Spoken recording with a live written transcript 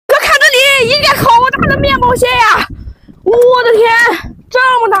个好大的面包蟹呀！我的天，这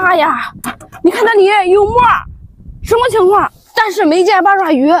么大呀！你看那里有沫，什么情况？但是没见八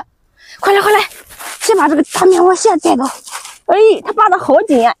爪鱼。快来快来，先把这个大面包蟹带走。哎，它扒的好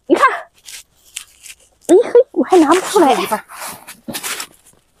紧，你看。哎嘿，我还拿不出来。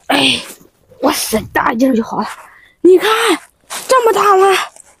哎，我使大劲就好了。你看，这么大吗？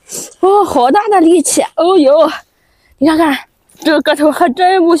哦，好大的力气。哦呦，你看看。这个个头还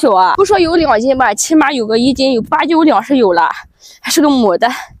真不小啊！不说有2斤吧，起码有个1斤，有8、9两是有了，还是个母的，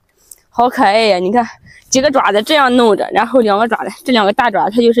好可爱呀！你看几个爪子这样弄着，然后2个爪子，这2个大爪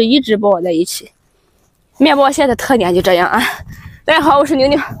它就是一直抱在一起。面包蟹的特点就这样啊！大家好，我是牛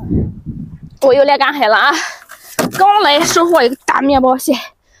牛，我又来赶海了啊！刚来收获一个大面包蟹，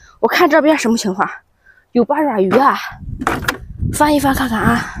我看这边什么情况？有八爪鱼啊！翻一翻看看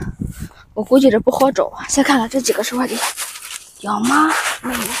啊！我估计这不好找，先看看这几个收获底下。有吗？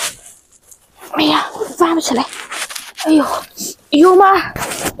没有。哎呀，翻不起来。哎呦，有吗？哈哈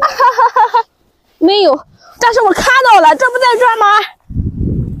哈哈，没有。但是我看到了，这不在这吗？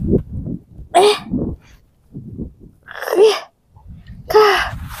哎，嘿，看，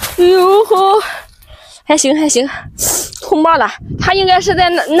哎呦吼，还行还行，吐沫了。它应该是在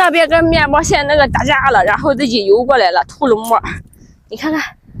那边跟面包蟹那个打架了，然后自己游过来了，吐了沫。你看看，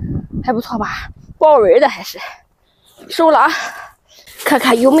还不错吧？豹纹的还是。收了啊，看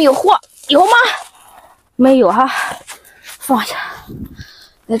看有没有货，有吗？没有哈，放下，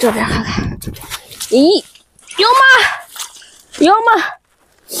在这边看看。咦，有吗？有吗？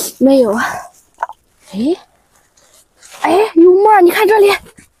没有啊。哎，有沫，你看这里。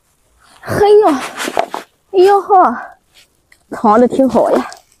嘿呦，哎呦呵，藏的挺好呀。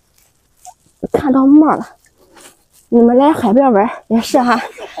看到沫了，你们来海边玩也是哈，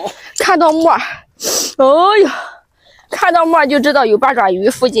看到沫，哦呦。看到沫就知道有八爪鱼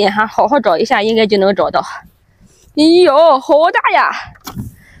附近哈，好好找一下应该就能找到。哎呦，好大呀！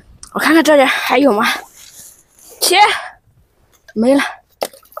我看看这里还有吗？切，没了，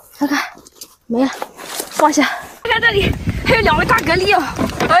看看没了，放下。看看这里还有2个大蛤蜊哦！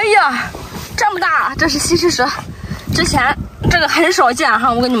哎呀，这么大，这是西施蛇。之前这个很少见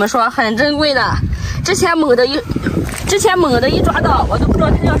哈，我跟你们说很珍贵的。之前猛的一抓到，我都不知道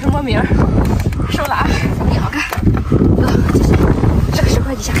它叫什么名儿。收了啊，2个。这个10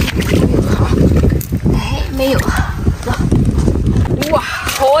块底下好，哎，没有，哇，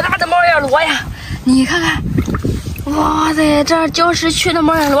好大的猫眼螺呀！你看看，哇塞，这礁石区的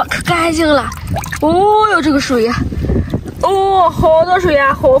猫眼螺可干净了。哦哟，这个水呀，哦，好多水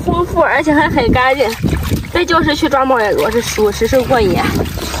呀，好丰富，而且还很干净。在礁石区抓猫眼螺是属实是过瘾。哎，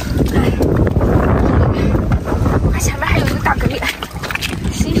我看前面还有一个大蛤蜊，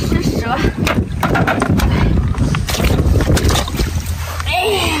西施蛇。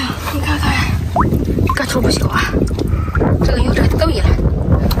你看看，个头不小啊，这个有点对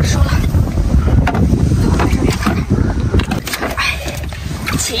了，收了。往这边看，哎，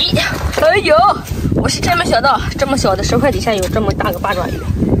起，哎呦，我是真没想到，这么小的10块底下有这么大个八爪鱼。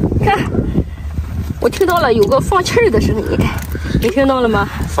看，我听到了有个放气儿的声音，你听到了吗？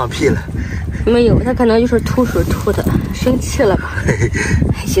放屁了？没有，它可能就是吐水吐的，生气了吧？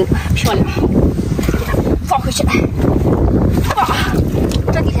还行，漂亮，给它放回去。放。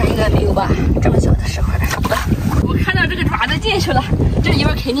这底下应该没有吧？这么小的10块，我看到这个爪子进去了，这里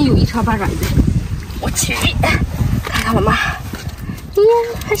边肯定有一条八爪鱼。我起，看到了吗？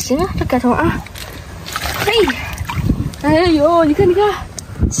还行啊，这个头啊。嘿，哎呦，你看你看，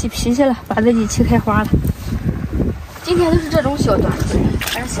起脾气了，把自己气开花了。今天都是这种小短腿，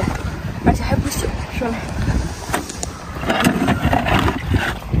而且还不小，是吧？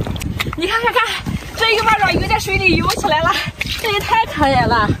你看看看，这一个八爪鱼在水里游起来了。这也太可爱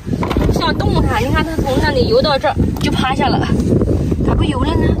了，不想动它。你看它从那里游到这儿就趴下了，咋不游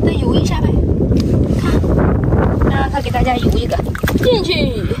了呢？再游一下呗。看，让它给大家游一个进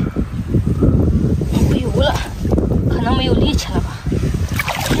去，不游了，可能没有力气了吧？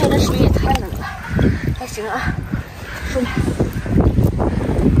现在水也太冷了，还行啊。出来，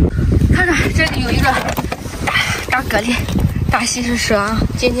看看这里有一个大蛤蜊、大西施蛇啊，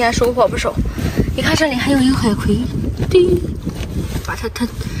今天收获不少。你看这里还有一个海葵，滴。把它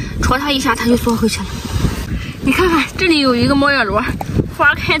戳它一下，它就缩回去了。你看看这里有一个猫眼螺，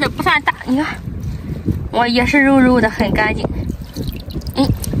花开的不算大，你看，我也是肉肉的，很干净。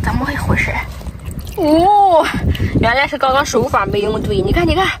怎么回事？哦，原来是刚刚手法没用对。你看，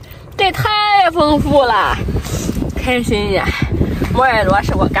这也太丰富了，开心呀！猫眼螺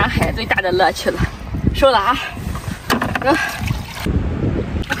是我赶海最大的乐趣了。收了啊！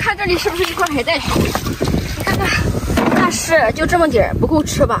我看这里是不是一块海带皮？你看看。那是就这么点儿，不够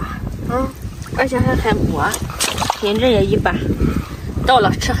吃吧？而且还摸，品质也一般。到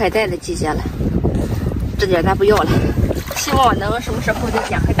了吃海带的季节了，这点咱不要了，希望能什么时候再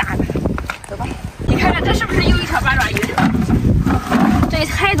捡回大的。走吧，你看看这是不是又一条八爪鱼？这也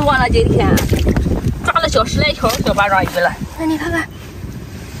太多了，今天抓了小10来条小八爪鱼了。那你看看，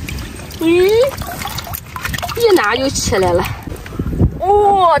一拿就起来了。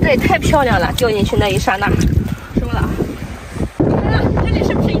哦，这也太漂亮了！掉进去那一刹那，收了。看看这里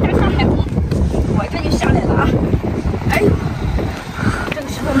是不是一大串海虹？我这就下来了啊！哎呦，这个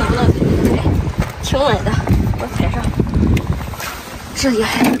石头能不能踩？挺稳的，我踩上。这也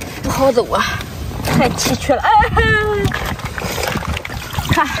还不好走啊，太崎岖了。哎，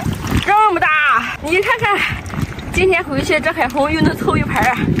看这么大，你看看，今天回去这海虹又能凑一盘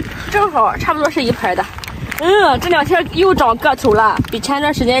啊，正好差不多是一盘的。这2天又长个头了，比前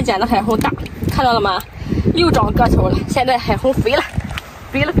段时间捡的海虹大，看到了吗？又长个头了，现在海虹肥了，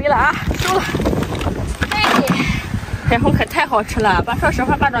肥了啊！收了。哎，海虹可太好吃了，说实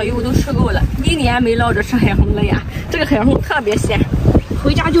话，八爪鱼我都吃够了，1年没捞着吃海虹了呀。这个海虹特别鲜，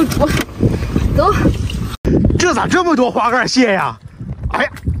回家就煮。走。这咋这么多花盖蟹呀？哎呀，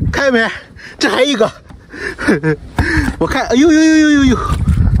看见没？这还一个，我看，哎呦，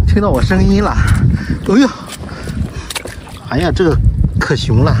听到我声音了，哎呦。哎呀，这个可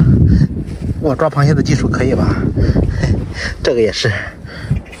熊了！我抓螃蟹的技术可以吧？这个也是。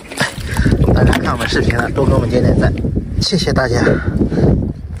大家看我们视频了，多给我们点点赞，谢谢大家。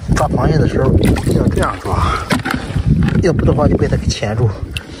抓螃蟹的时候要这样抓，要不的话就被它给钳住。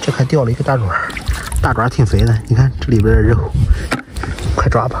这还掉了一个大爪，大爪挺肥的，你看这里边的肉。快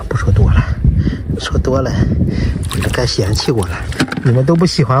抓吧，不说多了，说多了你该嫌弃我了。你们都不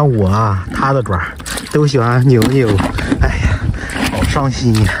喜欢我啊，他的爪，都喜欢牛牛。哎呀，好伤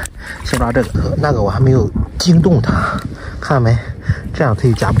心呀！先抓这个，那个我还没有惊动它，看到没？这样它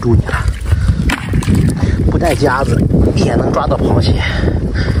就夹不住你了。不带夹子也能抓到螃蟹。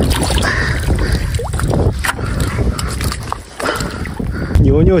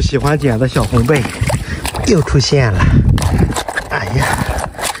牛牛喜欢捡的小红贝又出现了。哎呀，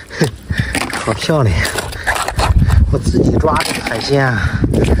好漂亮！我自己抓这个海鲜啊，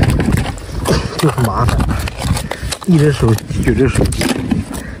就是麻烦。一只手举着手机，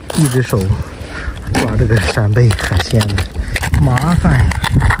一只手抓这个扇贝海鲜的，麻烦呀！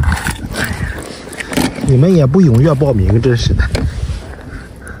哎呀，你们也不踊跃报名，真是的。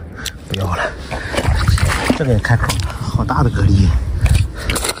不要了，这个也开口了，好大的蛤蜊！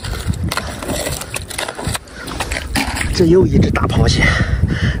这又一只大螃蟹，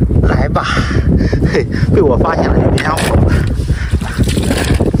来吧！嘿，被我发现了就别想跑了。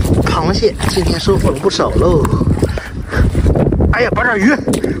螃蟹今天收获了不少喽！哎呀，八爪鱼！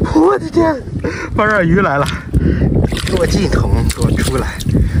我的天，八爪鱼来了！给我进桶，给我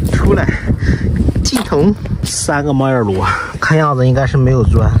出来！进桶，3个猫眼螺，看样子应该是没有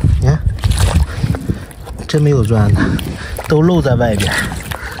钻。你看，真没有钻的，都露在外边，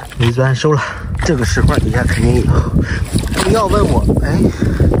没钻，收了。这个石块底下肯定有，不要问我，哎，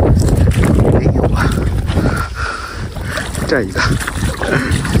没有啊。这一个。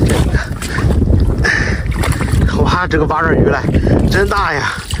哇，这个八爪鱼来真大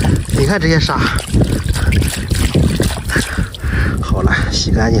呀！你看这些沙，好了，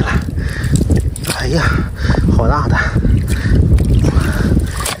洗干净了。哎呀，好大的！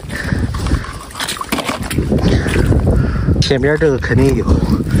前边这个肯定有，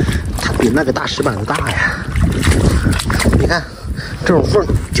它比那个大石板子大呀。你看这种缝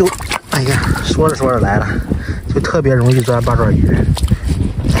就，哎呀，说着来了，就特别容易钻八爪鱼。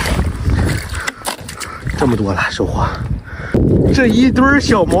这么多了收获，这一堆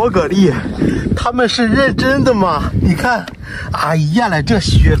小毛蛤蜊，他们是认真的吗？你看，哎呀嘞，这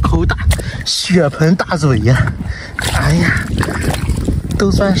血口大，血盆大嘴呀！哎呀，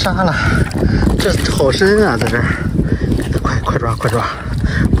都钻沙了，这好深啊，在这儿，快抓，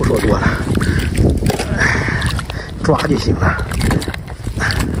不说多了，抓就行了。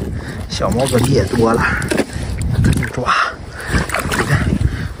小毛蛤蜊也多了，赶紧抓！你看，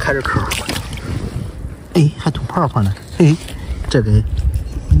开着口。哎，还吐泡泡呢！嘿，这个，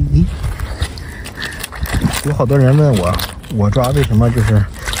有好多人问我抓为什么就是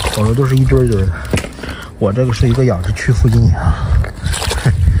我说都是一堆的，我这个是一个养殖区附近啊，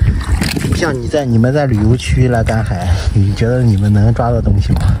不像你们在旅游区来赶海，你觉得你们能抓到东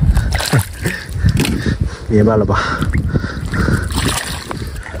西吗？明白了吧？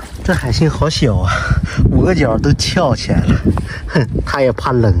这海星好小啊，5个角都翘起来了，哼，它也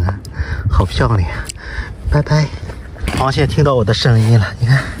怕冷啊，好漂亮。拜拜，螃蟹听到我的声音了，你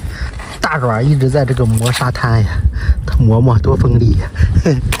看，大爪一直在这个磨沙滩呀，它磨多锋利呀，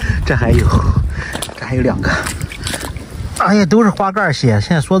这还有。还有2个。哎呀，都是花盖蟹，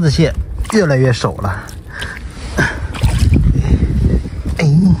现在梭子蟹越来越少了。哎，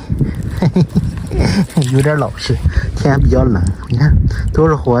嘿嘿嘿，有点老实，天比较冷，你看都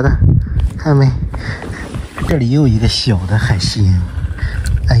是活的，看没？这里又一个小的海鲜，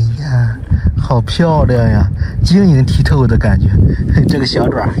哎呀，好漂亮呀，晶莹剔透的感觉。这个小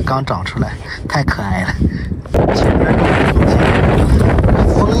爪刚长出来，太可爱了。前面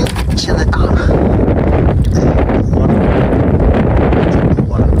风现在大了，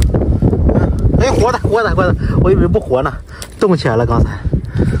活了，哎，活的，我以为不活呢，动起来了，刚才。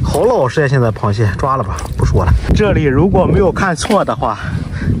好老实呀！现在螃蟹抓了吧，不说了。这里如果没有看错的话，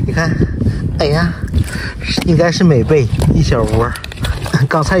你看，哎呀，应该是美贝一小窝。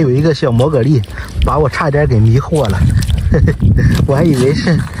刚才有一个小魔蛤蜊，把我差点给迷惑了，我还以为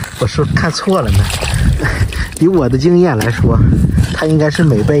是我说看错了呢。以我的经验来说，它应该是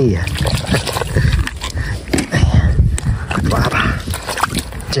美贝呀。哎呀，快抓吧！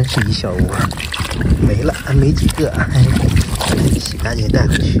真是一小窝，没了，没几个。洗干净带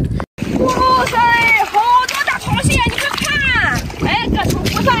回去。哇塞，好多大螃蟹，你们看，哎，个头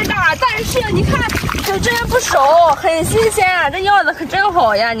不算大，但是你看这真不熟，很新鲜，这样子可真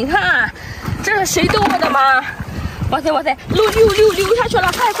好呀！你看，这是谁剁的吗？哇塞，溜下去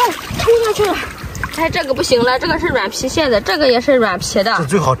了，快冲下去了！哎，这个不行了，这个是软皮蟹的，这个也是软皮的，这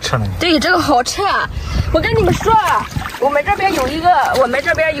最好吃了。对，这个好吃。我跟你们说，我们这边有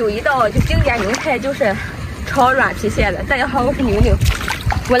一道就经典名菜，就是炒软皮蟹的。大家好，我是牛牛，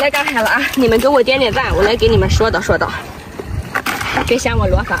我来赶海了啊！你们给我点点赞，我来给你们说道。别嫌我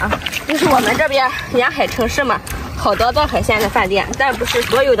啰嗦啊！就是我们这边沿海城市嘛，好多做海鲜的饭店，但不是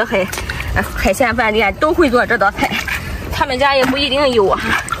所有的海鲜饭店都会做这道菜，他们家也不一定有啊。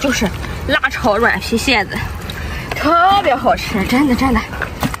就是辣炒软皮蟹子，特别好吃，真的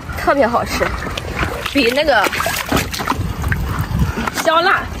特别好吃，比那个香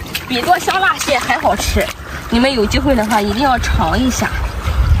辣，比做香辣蟹还好吃。你们有机会的话一定要尝一下。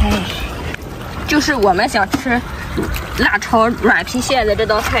哎，就是我们想吃辣炒软皮蟹的这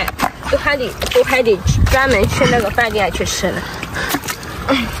道菜，都还得专门去那个饭店去吃的。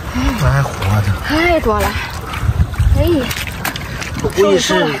这还活的，太多了。哎，我估计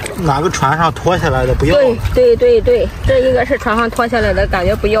是哪个船上拖下来的，不要。对，这应该是船上拖下来的，感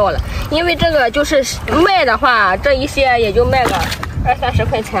觉不要了。因为这个就是卖的话，这一些也就卖个20-30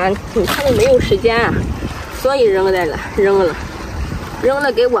块钱，他们没有时间啊，所以扔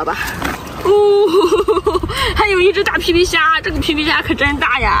了给我吧。还有一只大皮皮虾，这个皮皮虾可真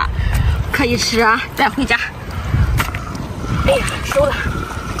大呀，可以吃啊，带回家。哎呀，收了。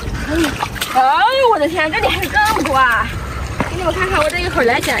哎呦我的天，这里还有这么多啊！给你们看看，我这一会儿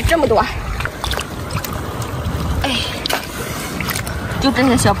来捡这么多。哎，就这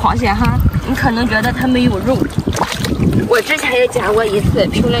些小螃蟹哈，你可能觉得它没有肉。我之前也捡过一次，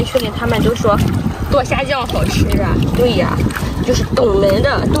评论区里他们都说剁虾酱好吃啊。对呀，就是懂门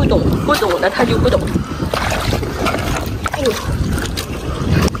的都懂，不懂的他就不懂。哎呦，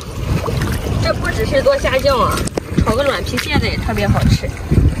这不只是剁虾酱啊，炒个软皮蟹的也特别好吃。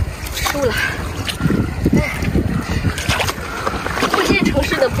收了。附近城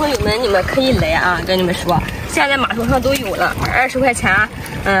市的朋友们，你们可以来啊！跟你们说，现在码头上都有了，20块钱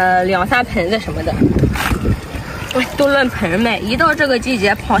，2-3盆子什么的，都论盆卖。一到这个季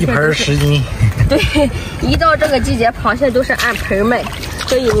节，螃蟹都是1盆10斤。对，一到这个季节，螃蟹都是按盆卖，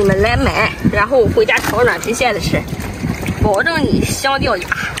所以你们来买，然后回家炒软皮蟹的吃，保证你香掉牙。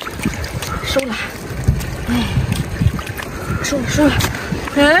收了，哎，收了。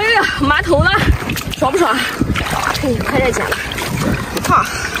哎呀，码头了，爽不爽？哎，快点捡了。好，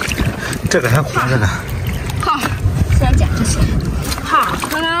这个还活着呢。好，先捡这些。好，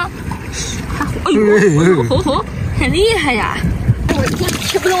刚刚哎呦，吼，很厉害呀！我的天，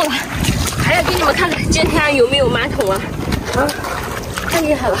吃不动了。还要给你们看看今天有没有馒头啊？啊，太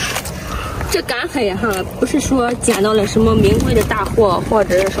厉害了！这赶海呀，不是说捡到了什么名贵的大货，或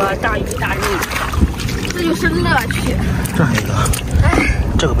者是说大鱼大肉，这就是乐趣。这还有一个，哎，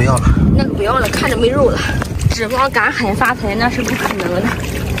这个不要了，那个不要了，看着没肉了。指望赶海发财那是不可能的，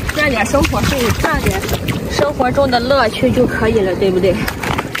赚点生活费，赚点生活中的乐趣就可以了，对不对？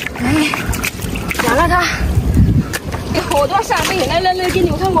哎，捡了它，有好多扇贝，来，给你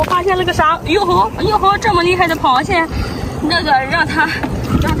们看，我发现了个啥？哟吼，这么厉害的螃蟹，那个让它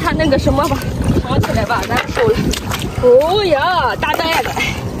那个什么吧，藏起来吧，咱收了。哦呀，大袋子，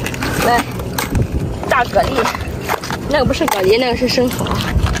来，大蛤蜊，那个不是蛤蜊，那个是生蚝。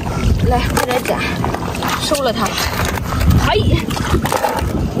来，快点捡。收了它，可以。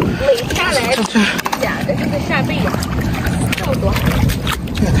每天来捡的这个扇贝呀，这么多，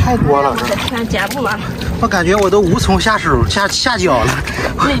这也太多了，这全捡不完。我感觉我都无从下手下脚了，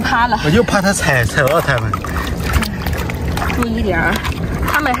累趴了。我就怕他踩到他们。注意点儿，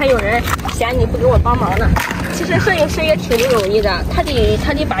他们还有人嫌你不给我帮忙呢。其实摄影师也挺不容易的，他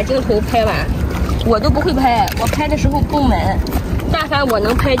得把镜头拍完，我都不会拍，我拍的时候不稳。但凡我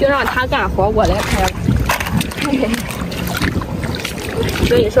能拍，就让他干活，我来拍了。嘿嘿。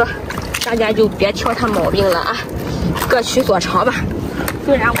所以说，大家就别挑他毛病了啊，各取所长吧。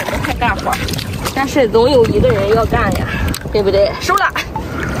虽然我不太干活，但是总有一个人要干呀，对不对？收了，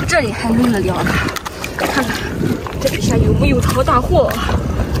这里还扔了2个，看看这底下有没有超大货？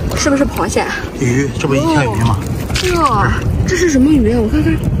是不是螃蟹？鱼，这不一条鱼吗？哇，这是什么鱼啊？我看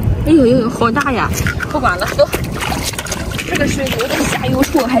看，哎呦，好大呀！不管了，走。这个是有的下游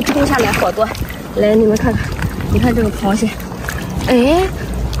处还冲下来好多，来你们看看，你看这个螃蟹，哎，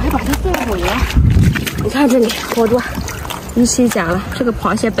我还把它带回来。你看这里好多。一起捡了，这个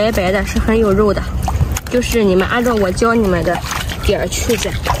螃蟹白白的，是很有肉的。就是你们按照我教你们的点儿去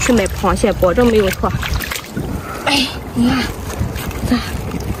捡，去买螃蟹，保证没有错。哎，你看，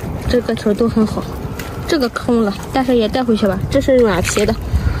这个头都很好。这个空了，但是也带回去吧。这是软皮的，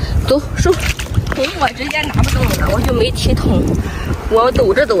走收。我直接拿不动了，我就没提桶。我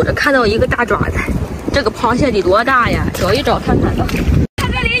抖着抖着看到一个大爪子，这个螃蟹得多大呀？找一找看看吧。看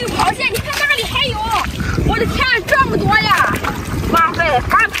这里有螃蟹，你看那里还有。我的天，这么多呀！哇塞，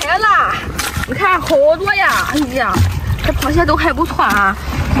翻牌了！你看好多呀！哎呀，这螃蟹都还不错啊，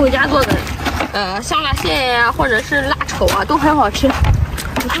回家做的香辣蟹呀，或者是辣炒啊，都很好吃。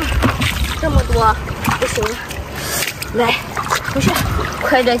你看这么多，不行了，来回去，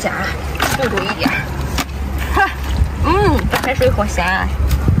快点捡，速度一点。哈，这海水好咸啊！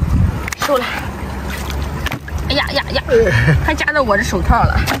收了。哎呀，还夹着我的手套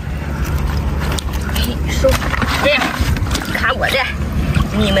了。收，这样，看我这，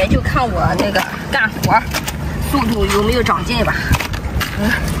你们就看我那个干活速度有没有长进吧。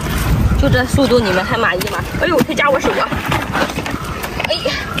就这速度你们还满意吗？哎呦，他夹我手啊！哎，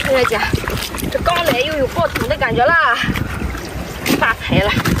大家姐，这刚来又有爆桶的感觉啦，发财了，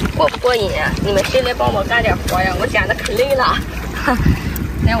过不过瘾啊？你们谁来帮我干点活呀？我捡的可累了。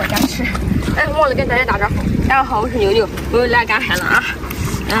来我家吃。哎，忘了跟大家打招呼，大家好，我是牛牛，我又来赶海了啊。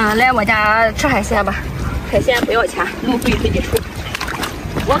来我家吃海鲜吧。海鲜不要钱，路费自己出。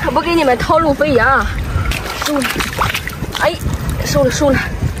我可不给你们掏路费呀！收了，哎，收了。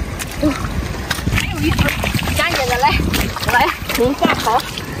还有一桶，赶紧的来，桶放好，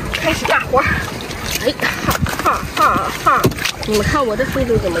开始干活。哎，哈！你们看我这速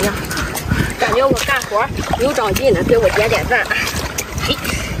度怎么样？感觉我干活有长进的，给我点赞啊！哎，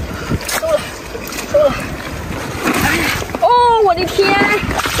收了。哦，我的天，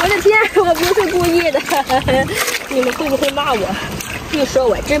我不是故意的，你们会不会骂我？又说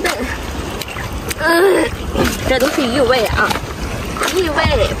我真笨。这都是意外啊，意外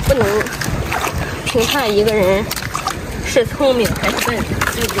不能评判一个人是聪明还是笨，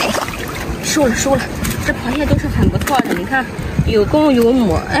对不对？收了，这螃蟹都是很不错的，你看有公有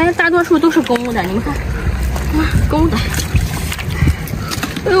母，哎，大多数都是公的，你们看，公的。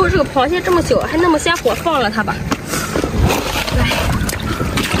哎呦，这个螃蟹这么小，还那么鲜活，放了它吧。来，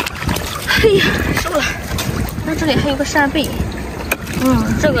哎呀，收了。那这里还有个扇贝，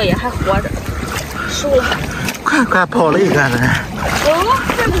这个也还活着，收了。快跑了一个呢。哦，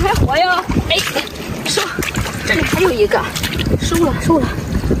这个还活呀！哎，收。这里还有一个，收了。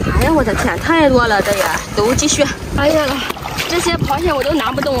哎呀，我的天，太多了，这也都继续。哎呀，这些螃蟹我都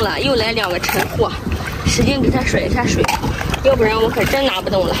拿不动了，又来2个沉货，使劲给它甩一下水。要不然我可真拿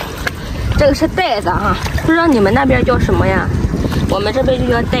不动了。这个是袋子啊，不知道你们那边叫什么呀？我们这边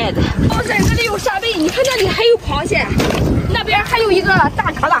就叫袋子。哇塞，这里有扇贝，你看那里还有螃蟹，那边还有一个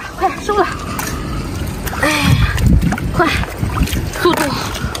大闸了，快收了！哎，快，速度，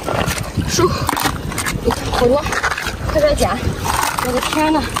收！你看好多，快点捡！我的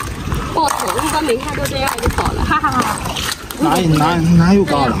天呐，爆桶！如果每天都这样就好了，哈哈哈！哪有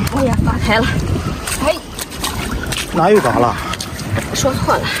缸了？哎呀，发财了！哎。哪有缸了？说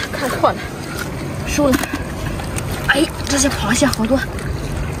错了，看错了，收了。哎，这些螃蟹好多，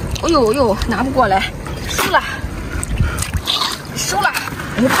哎呦，拿不过来，收了。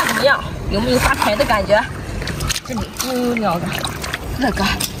你看怎么样？有没有发财的感觉？这里又有2个、4个、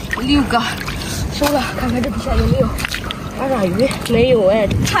6个，收了。看看这底下有没有抓鱼？没有哎。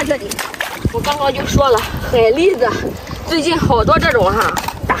看这里，我刚刚就说了，海蛎子最近好多这种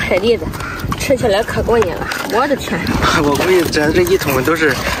大海蛎子。吃起来可过瘾了，我的天！我估计这一桶都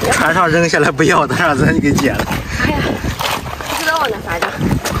是船上扔下来不要的，让咱给捡了。哎呀，不知道呢，反正。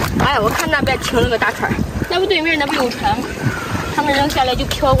哎呀，我看那边停了个大船，那不对面那不有船吗？他们扔下来就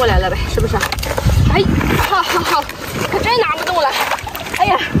飘过来了呗，是不是？哎，好，可真拿不动了。哎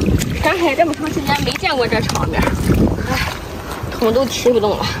呀，赶海这么长时间没见过这场面，哎，桶都提不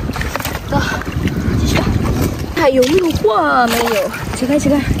动了。走，继续。看有没有货？没有。起开，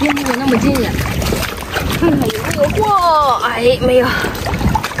离没有那么近呀。看看有没有货？哎，没有。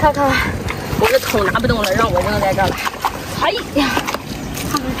看看，我这桶拿不动了，让我扔在这儿了。哎呀，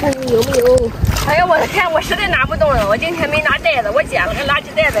看看有没有？哎呀，我的天，我实在拿不动了。我今天没拿袋子，我捡了个垃圾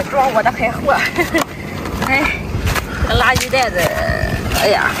袋子装我的海货。哎，这垃圾袋子，哎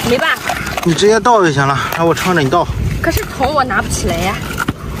呀，没办法。你直接倒就行了，让我撑着你倒。可是桶我拿不起来呀，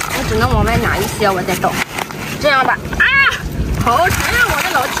我只能往外拿一些，我再倒。这样吧，啊，好沉啊，我的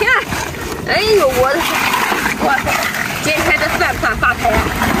老天！哎呦，我的天！哇塞，今天这算不算发财呀？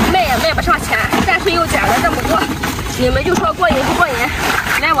卖也卖不上钱，但是又捡了这么多。你们就说过瘾不过瘾？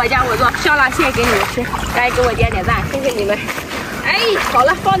来我家我做香辣蟹给你们吃，赶紧给我点赞，谢谢你们。哎，好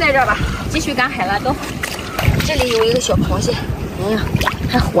了，放在这儿吧，继续赶海了都。这里有一个小螃蟹，哎呀，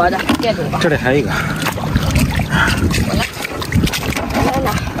还活着，别走吧。这里还有一个。我来，看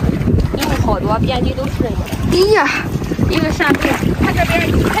哪，有好多，遍地都是。哎呀，一个扇贝，它这边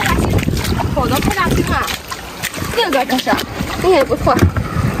有开大星，好多开大星啊，4个这是，也不错。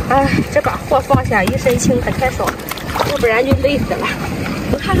哎，这把货放下一身轻可太爽，要不然就累死了。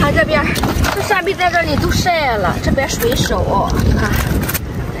你看看这边，这扇贝在这里都晒了，这边水少，你看，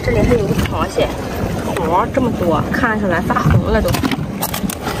这里还有个螃蟹，黄这么多，看上来发红了都。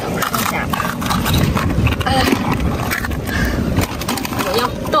放下吧。哎，怎么样？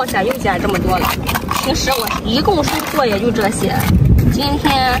倒下又捡这么多了。平时我一共收获也就这些，今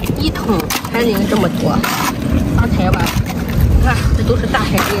天一桶还领这么多，发财吧！你看，这都是大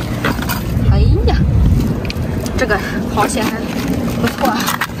海龟。哎呀，这个螃蟹还不错。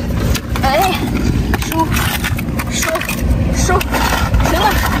哎，收，行了，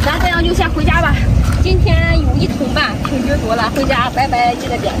咱这样就先回家吧。今天有1桶半，挺知足了。回家拜拜，记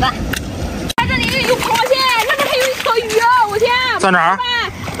得点赞。这里有螃蟹，这里还有一条鱼啊！我天，在哪儿？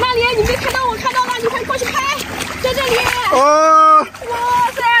那里你没看到，我看到了，你快过去拍，在这里。哦，哇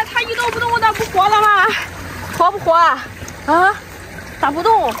塞，它一动不动的，不活了吗？活不活啊？啊，打不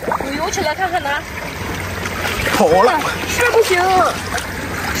动，你游起来看看呢。好了，是不行，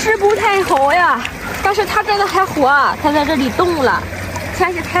是不太好呀。但是它真的还活，它在这里动了。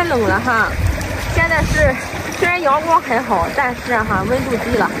天气太冷了哈，现在是虽然阳光还好，但是哈温度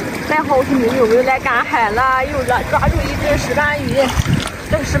低了。来好去，你们有没有来赶海了？又抓住一只石斑鱼。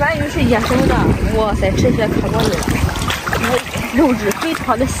这个石斑鱼是野生的，哇塞，吃起来可过瘾了，肉质非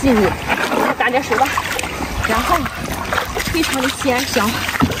常的细腻。再赶点水吧，然后非常的鲜香。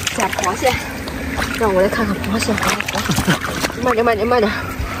捡螃蟹，让我来看看螃蟹活不活。慢点。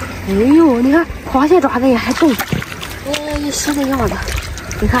哎呦，你看螃蟹爪子也还动，一吸的样子。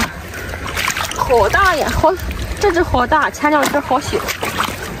你看，好大呀，好，这只好大，前2只好小。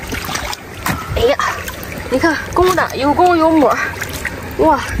哎呀，你看公的有公有母。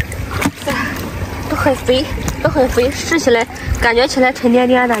哇塞，都很肥，吃起来感觉起来沉甸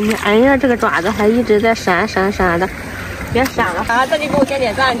甸的。你哎呀，这个爪子还一直在闪的，别闪了啊！这里给我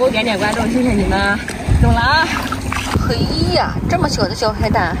点赞，给我点关注，谢谢你们，懂了啊？嘿呀，这么小的小海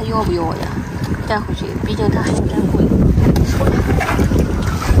胆还要不要呀？带回去，毕竟它很珍贵。出来，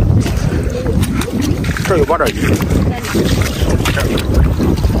这有8点鱼。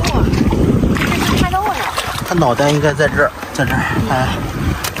哇，这看到了。它脑袋应该在这儿，哎。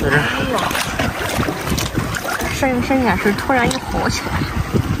在这儿，伸眼神突然又好起来。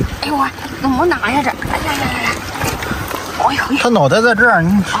哎呦我怎么拿呀这？哎呀！哎呦！它脑袋在这儿，你。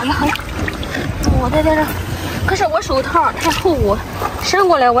哎呀！脑袋在这儿，可是我手套太厚，我伸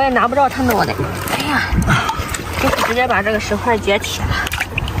过来我也拿不着它脑袋。哎呀！就直接把这个石块解体了，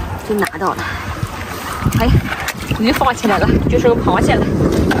就拿到了。哎，鱼放起来了，就剩螃蟹了。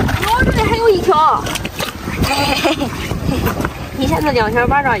哦，这里还有一条。嘿。一下子2条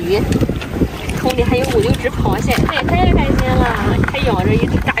8爪鱼，桶里还有5、6只螃蟹，这也太开心了！还养着一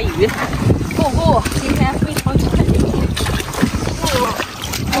只大鱼，够！今天非常开心。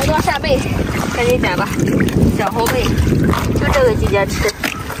好多扇贝，赶紧捡吧，小红贝，就这个季节吃，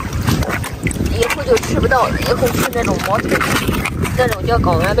以后就吃不到了，以后吃那种毛腿，这种叫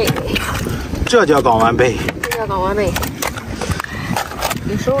港湾贝。这叫港湾贝。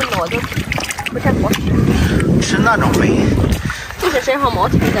有时候脑子不太好使。吃那种贝。就是身上毛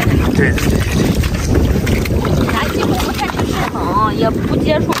腿的那种。对。咱几乎不太吃翅膀，也不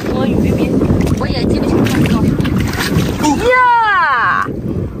接触什么鱼米，我也记不清它叫啥。呀！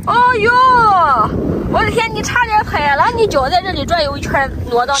哦呦！我的天，你差点踩了，你脚在这里转悠一圈，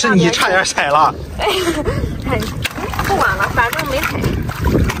挪到那边。是你差点踩了。哎，不管了，反正没海。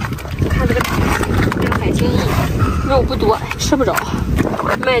看这个海星肉不多，吃不着，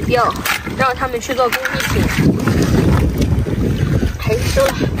卖掉，让他们去做工艺品。还收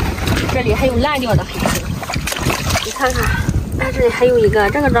了，这里还有烂掉的海星，你看看，哎，这里还有一个，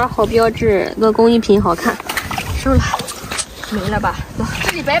这个长好标志，做工艺品好看。收了，没了吧？走，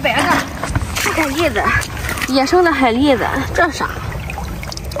这里白白的，海蛎子，野生的海蛎子，这啥？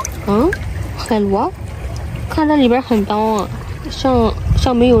海螺，看这里边很脏啊，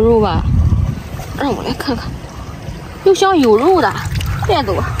像没有肉吧？让我来看看，又像有肉的，带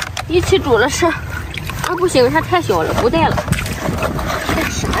走，一起煮了吃。啊，不行，它太小了，不带了。这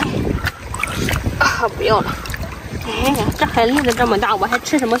啥呀？啊，不要了。哎呀，这海蛎子这么大，我还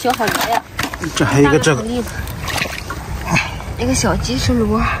吃什么小海螺呀？这还有一个这个，一个小鸡翅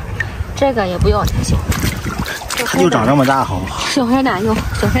螺，这个也不要，太小。它就长这么大，好不好？小海胆要，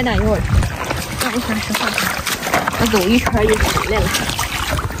小海胆要。那不算是饭，我走一圈又回来了。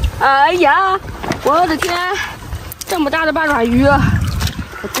哎呀，我的天，这么大的八爪鱼，我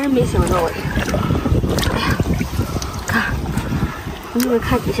真没想到哎。哎呀，看，你们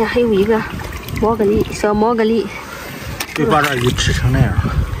看底下还有一个毛蛤蜊，小毛蛤蜊。被八爪鱼吃成那样。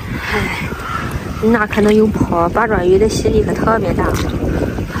哎，那可能有跑，八爪鱼的吸力可特别大，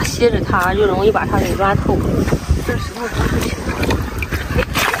它吸着它就容易把它给抓透。这石头抓不起来。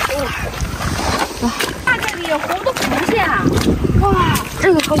看这里好多螃蟹啊！哇，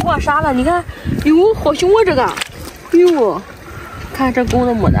这个可过杀了，你看，哟，好凶啊这个！哟，看这公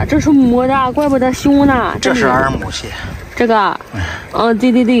的母的，这是母的，怪不得凶呢。这是二母蟹。这个，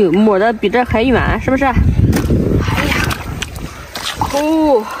对对对，母的比这还远，是不是？哎呀，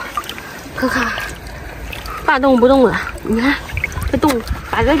哦，看看，大动不动的，你看这动，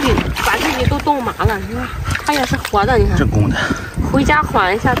把这里都冻麻了，你看它也是活的，你看。这公的。回家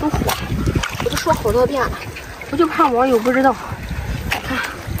缓一下都活。我都说好多遍了，我就怕网友不知道。看，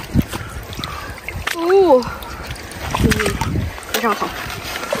哦，非常好。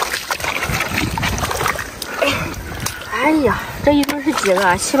哎呀，这一堆是几个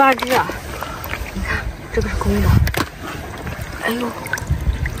？7、8只啊！你看，这个是公的。哎呦，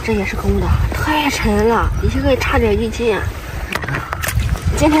这也是公的，太沉了，一个差点1斤。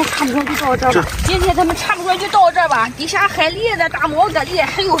今天差不多就到这儿吧。今天咱们差不多就到这儿吧。底下海蛎子、大毛蛤蜊，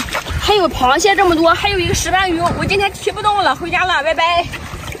还有螃蟹这么多，还有一个石斑鱼。我今天提不动了，回家了，拜拜。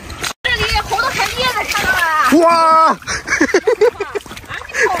这里好多海蛎子，看到了？哇！哇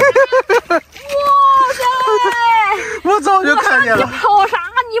塞！我早就看见了。你跑啥？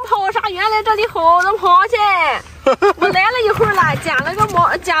原来这里好多螃蟹。我来了一会儿了，捡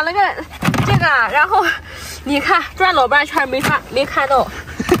了个这个，然后你看转老半圈没看到，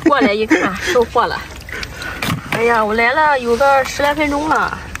过来一看收获了。哎呀，我来了有个10来分钟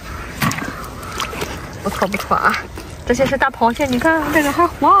了，不错啊。这些是大螃蟹，你看这个还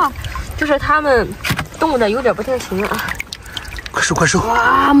活，就是它们冻的有点不太行啊。快收！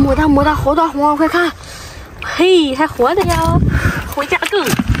哇，母的好多黄，快看，嘿，还活的呀！回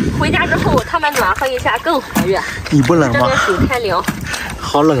家之后它们暖和一下更活跃。你不冷吗？这边水太凉。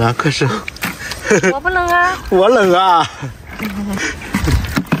好冷啊！快收！我不冷啊。我冷啊！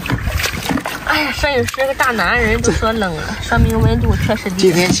哎呀，摄影师个大男人都说冷了，说明温度确实低。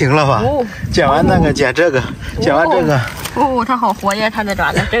今天晴了吧？剪完那个，剪这个，剪完这个。哦，它好活跃，它的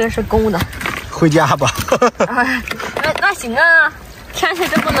爪子，这个是公的。回家吧。那行啊，天气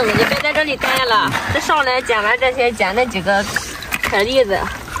这么冷，你别在这里待了。这上来剪完这些，捡那几个海蛎子，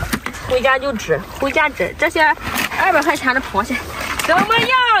回家就指，这些200块钱的螃蟹怎么样？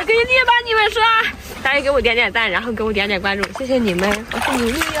给力吧，你们说？大家给我点点赞，然后给我点点关注，谢谢你们。我是牛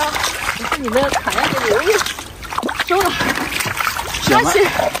牛哟，我是你们可爱的牛牛。收了。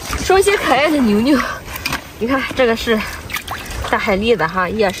说起可爱的牛牛，你看这个是大海蛎子哈，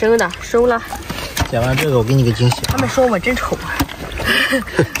野生的，收了。剪完这个，我给你个惊喜。他们说我真丑，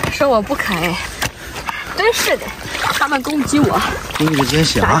说我不可爱，真是的，他们攻击我。给你个惊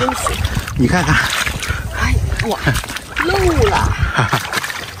喜啊！你看看。哎，我漏了。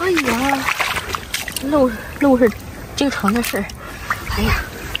哎呀，漏是经常的事。哎呀，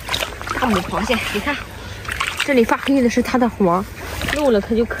大母螃蟹，你看，这里发黑的是它的黄，漏了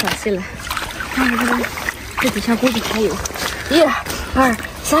可就可惜了。看，这底下估计还有，1、2、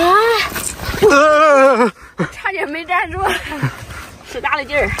3。差点没站住，使大了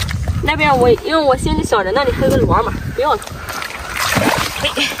劲儿。那边因为我心里想着那里还有个螺嘛，不要它。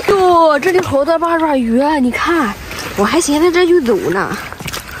哟，这里好多八爪鱼啊！你看，我还寻思这就走呢。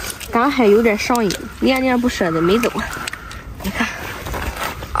赶海有点上瘾，恋恋不舍的没走。你看，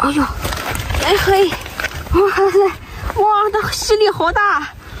哎呦，哎嘿，哇塞，哇，它吸力好大！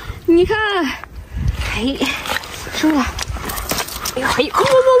你看，嘿，收了。哎呀，还有，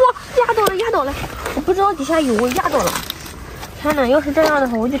压到了！我不知道底下有，我压到了。天哪，要是这样的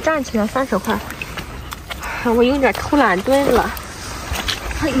话，我就站起来30块。我有点偷懒蹲了。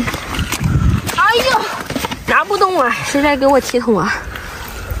哎呀，拿不动啊！谁来给我提桶啊？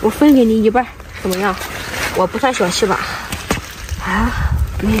我分给你一半，怎么样？我不算小气吧？啊，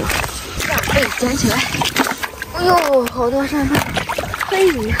没有。哎，捡起来。哎呦，好多扇贝！嘿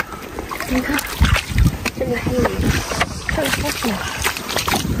呀，你看，这里还有一个，这个好小，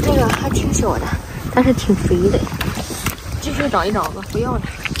这个还挺小的，但是挺肥的。继续找一找吧，不要了，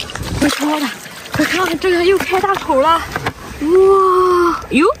不挑了。可看这个又开大口了，哇！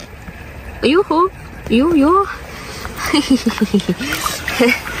哎呦，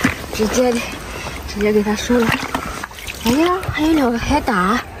嘿，直接给它收了。哎呀，还有2个海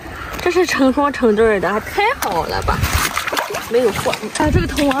胆，这是成双成对的，太好了吧？没有货。这个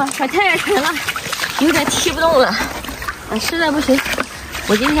桶啊，可太沉了，有点提不动了。实在不行，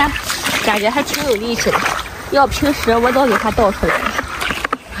我今天感觉还挺有力气的。要平时我早给它倒出来了。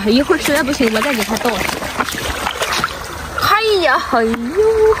一会儿实在不行，我再给它倒出来。哎呀，没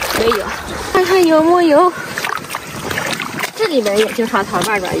有，看看有没有。这里面也经常藏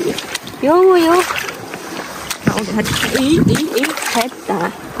8爪鱼，有没有？然后我给它海胆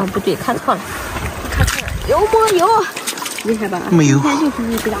啊，不对，看错了，有没有？厉害吧？没有。今天就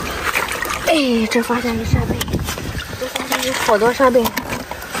是一个大。哎，这发现一扇贝，这发现有好多扇贝。你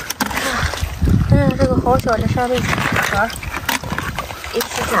看，这个好小的扇贝壳，一起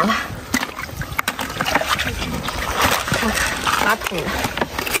捡了。看，拿桶了，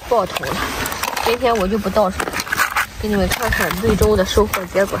爆桶了。今天我就不倒出来，给你们看看最终的收获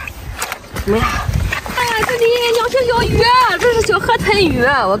结果怎么样？哎，这里2条小鱼，这是小河豚鱼。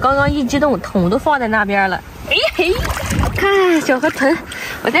我刚刚一激动，桶都放在那边了。哎嘿，看小河豚，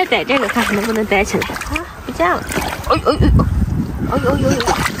我再逮这个，看能不能逮起来。啊，不见了。哎呦！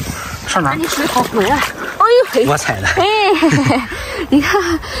上哪？你水好浑啊！哎呦嘿，我踩的。哎，你看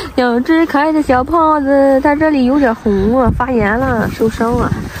，2只可爱的小胖子，它这里有点红啊，发炎了，受伤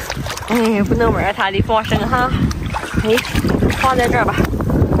了。哎，不能玩它，得放生哈。哎，放在这儿吧，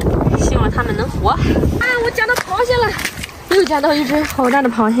希望它们能活。啊，我捡到螃蟹了，又捡到一只好大的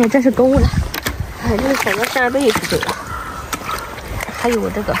螃蟹，这是公的。哎，这是小的扇贝是对的。还有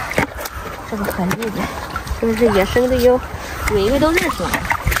这个很厉害，这个是野生的哟，每一个都认识我。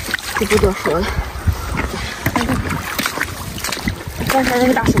这不多熟了，刚才那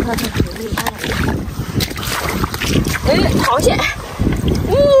个大手块是很厉害的。哎，螃蟹！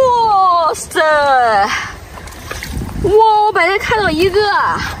哇塞！哇，我本来看到一个，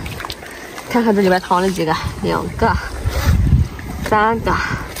看看这里边藏了几个，2个、3个、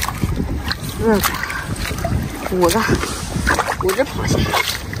4个、5个，5只螃蟹，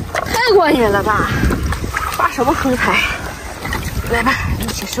太过瘾了吧！发什么横财？来吧，一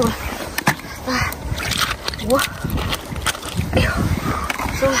起收了。5，哎呦，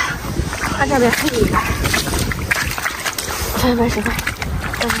收了。看这边还有一个，10块，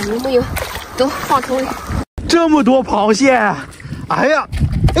看看有没有，走，放桶里。这么多螃蟹，哎呀，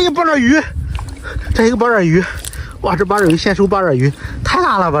八爪鱼，这一个八爪鱼，哇，这八爪鱼现收八爪鱼，太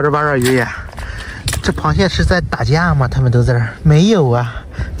大了吧，这八爪鱼也。这螃蟹是在打架吗？他们都在这儿？没有啊，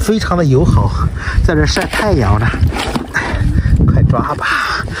非常的友好，在这晒太阳呢。快抓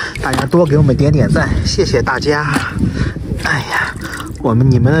吧，大家多给我们点赞，谢谢大家。哎呀，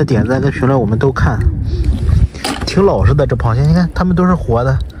你们的点赞跟评论我们都看，挺老实的。这螃蟹你看，它们都是活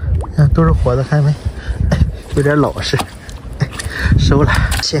的，都是活的，看见没？有点老实。收了。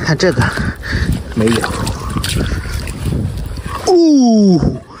先看这个，没有。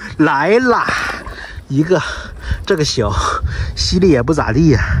哦，来啦，一个，这个小，吸力也不咋地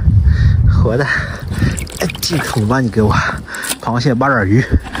呀，活的。进桶吧，你给我。螃蟹、八爪鱼，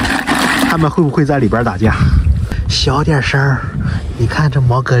他们会不会在里边打架？小点声，你看这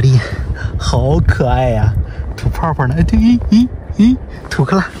毛蛤蜊，好可爱呀，吐泡泡呢。咦，吐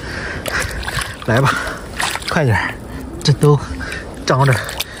克了。来吧，快点，这都张着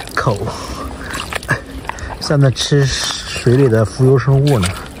口，在那吃水里的浮游生物呢，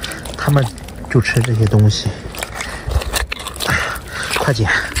他们就吃这些东西。快捡，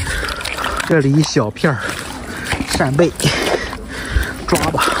这里一小片扇贝。抓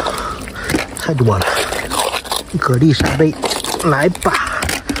吧，太多了，蛤蜊、扇贝，来吧！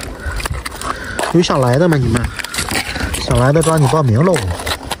有想来的吗？你们想来的抓紧报名喽！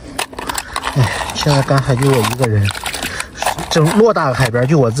哎，现在赶海就我一个人，整偌大个海边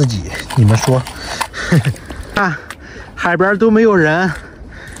就我自己，你们说？看，海边都没有人，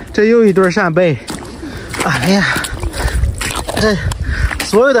这又一对扇贝。哎呀，这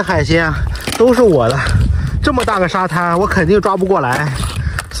所有的海鲜啊都是我的，这么大个沙滩，我肯定抓不过来。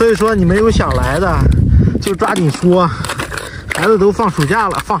所以说，你们有想来的，就抓紧说。孩子都放暑假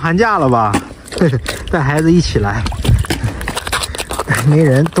了，放寒假了吧？带孩子一起来。没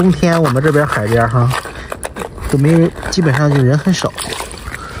人，冬天我们这边海边哈都没人，基本上就人很少。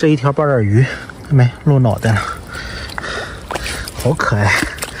这一条八爪鱼，看没露脑袋了，好可爱。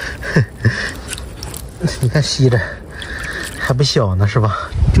你看吸着还不小呢，是吧？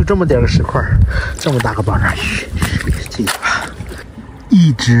就这么点个石块，这么大个八爪鱼，这把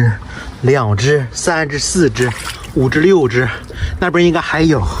1只、2只、3只、4只、5只、6只，那边应该还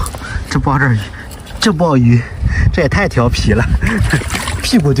有。这八爪鱼，这鲍鱼，这也太调皮了，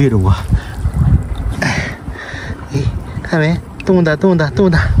屁股对着我。哎，看没？动的，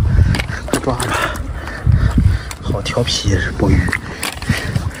快抓吧！好调皮这鲍鱼。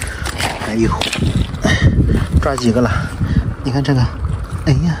哎呦，抓几个了？你看这个，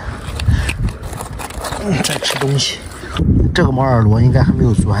哎呀，在吃东西。这个毛耳螺应该还没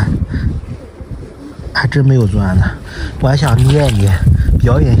有钻，还真没有钻呢。我还想捏一捏，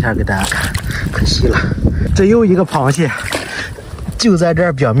表演一下给大家看，可惜了。这又一个螃蟹，就在这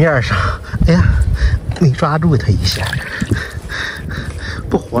儿表面上。哎呀，没抓住它一下，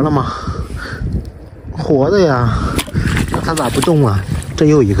不活了吗？活的呀，那它咋不动啊？这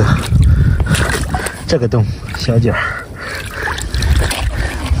又一个，这个洞小脚，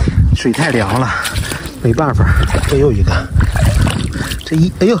水太凉了，没办法。这又一个，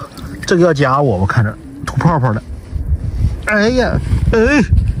哎呦，这个要夹我看着吐泡泡的。哎呀，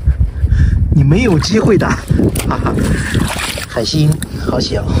你没有机会的，哈哈！海星好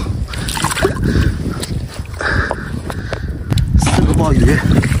小，4个鲍鱼。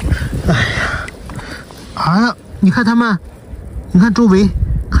哎呀，啊！你看它们，你看周围，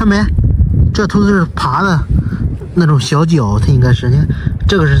看没？这都是爬的那种小脚，它应该是。你看，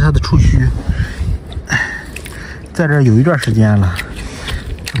这个是它的触须。在这有一段时间了，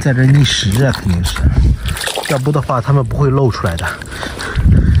在这觅食啊，肯定是，要不的话它们不会露出来的。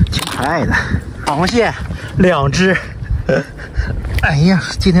挺可爱的螃蟹，2只。哎呀，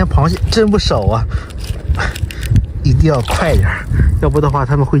今天螃蟹真不少啊，一定要快点，要不的话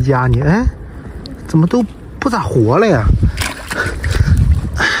它们会夹你。哎，怎么都不咋活了呀？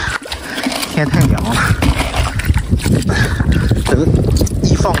天太凉了，等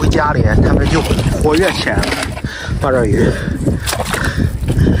一放回家里，它们就活跃起来了。八爪鱼，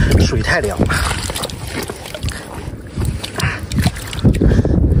水太凉了，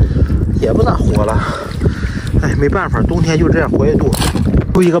也不咋活了。哎，没办法，冬天就这样活跃度。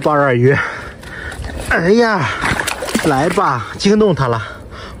又一个八爪鱼，哎呀，来吧，惊动它了，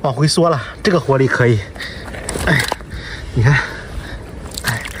往回缩了，这个活力可以。哎，你看，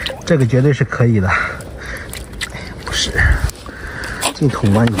哎，这个绝对是可以的。哎，不是，进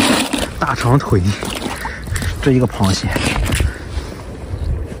桶吧你，大长腿。这一个螃蟹，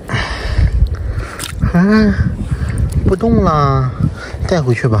不动了，带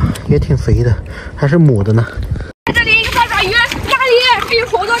回去吧，也挺肥的，还是母的呢。这里一个八爪鱼，哪里还有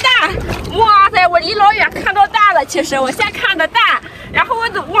好多蛋？哇塞，我离老远看到蛋了。其实我先看的蛋，然后我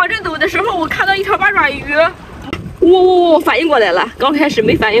往这走的时候，我看到一条八爪鱼，我反应过来了，刚开始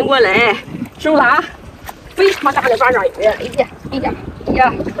没反应过来，收了啊，非常大的八爪鱼，哎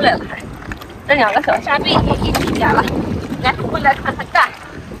呀，出来了还。这2个小扇贝一起捡了，来，我们来看看蛋。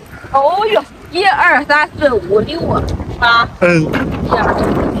哦哟，1、2、3、4、5、6、8，1、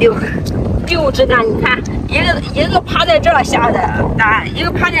2、6只蛋。你看，一个趴在这儿下的蛋，一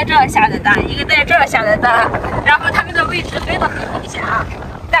个趴在这儿下的蛋，一个在这儿下的蛋，然后它们的位置分得很明显啊。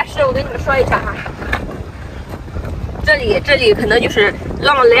但是我跟你们说一下哈，这里可能就是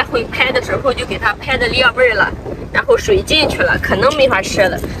浪来回拍的时候就给它拍的裂味了。然后水进去了，可能没法吃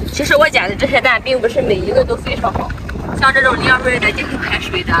了。其实我捡的这些蛋，并不是每一个都非常好，像这种裂味的、进行排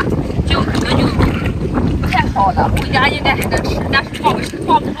水的，就可能就不太好了。回家应该还能吃，但是放不住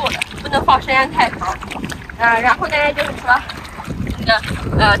的，不能放时间太长。然后呢，就是说，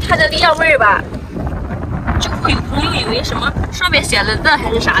它的裂味吧，就会有朋友以为什么上面写了字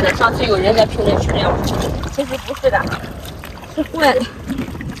还是啥的。上次有人在评论区这样说，其实不是的，是坏了。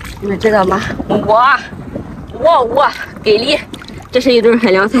你们知道吗？我给力！这是一顿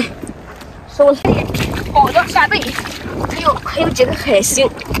海凉菜，收了好多扇贝，还有几个海星，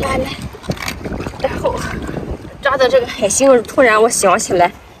来，然后抓到这个海星，突然我想起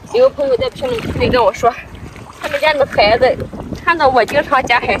来，有个朋友在评论区里跟我说，他们家的孩子看到我经常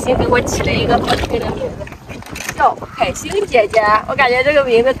捡海星，给我起了一个好听的名字，叫海星姐姐。我感觉这个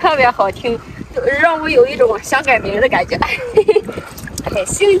名字特别好听，让我有一种想改名的感觉。海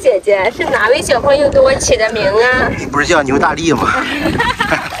星姐姐是哪位小朋友给我起的名啊？你不是叫牛大力吗？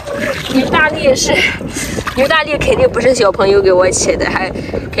牛大力是牛大力肯定不是小朋友给我起的，还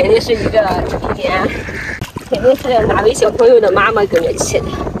肯定是一个成年，肯定是哪位小朋友的妈妈给我起的。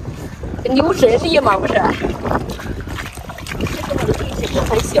牛神力嘛，不是？这个力气是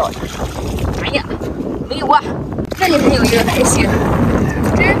很小的。哎呀，没有啊，这里还有一个海星，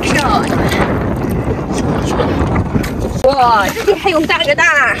真漂亮。哇，这里还有大个蛋，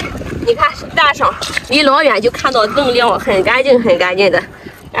你看蛋上离老远就看到锃亮，很干净很干净的。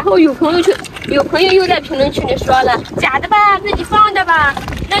然后有朋友又在评论区里说了，假的吧，自己放的吧，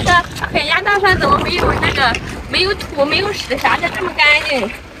那个海鸭蛋上怎么没有没有土没有屎啥的这么干净？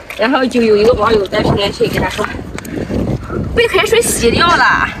然后就有一个网友在评论区给他说，被海水洗掉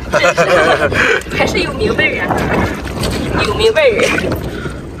了，还是有明白人，有明白人。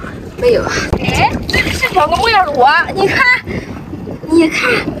没有，哎，这里是两个木叶螺，你看，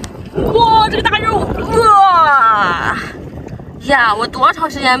哇，这个大肉，哇呀，我多长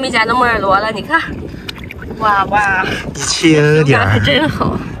时间没捡到木叶螺了？你看，哇，你轻点可真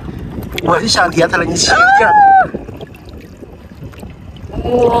好。我就想叠它了，你轻点。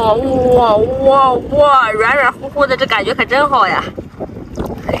哇，软软乎乎的，这感觉可真好呀。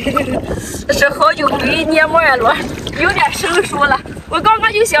这是好久没捏木叶螺，有点生疏了。我刚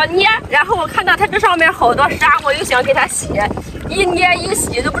刚就想捏，然后我看到它这上面好多沙，我又想给它洗，一捏一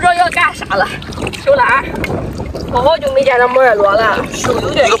洗都不知道要干啥了。收了啊！好久没捡到木叶螺了，手有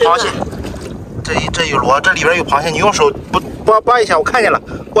点生了。一个螃蟹，这有螺，这里边有螃蟹，你用手扒一下，我看见了，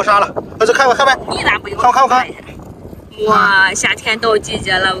过沙了。这看没？你咋不用？看。哇，夏天到季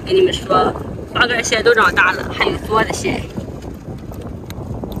节了，我跟你们说，花竿蟹都长大了，还有多的蟹。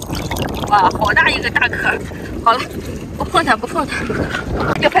哇，好大一个大壳！好了，不碰它。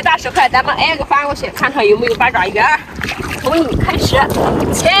这块大石块，咱们挨个翻过去，看看有没有八爪鱼。从你开始，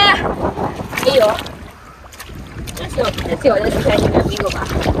切，没有。这小的石块里面没有吧？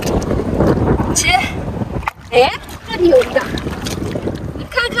切，哎，这里有一个，你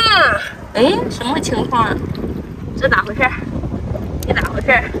看看，哎，什么情况啊？这咋回事？这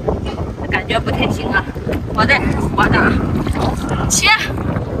感觉不太行啊！活的，切，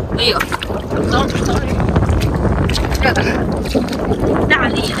没有，sorry， 这个大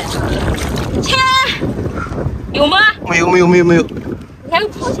力的，切，有吗？没有。你还有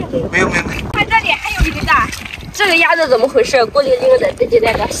螃蟹没有？没有。看这里还有一个蛋，这个鸭子怎么回事？孤零零的自己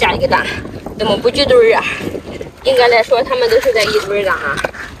在这下一个蛋，怎么不聚堆啊？应该来说，他们都是在一堆的啊。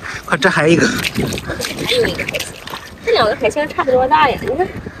快，这还有一个海星，这两个海星差不多大呀，你看，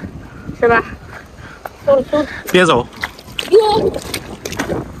是吧？收。别走。哟，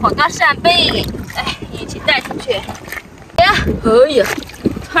好多扇贝，哎，一起带出去。哎呀，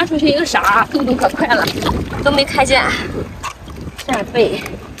传出去一个啥？速度可快了，都没看见。扇贝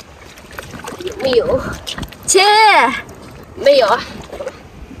有没有？切，没有。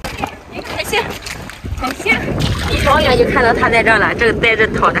一个海星，一老远就看到它在这了。这个在这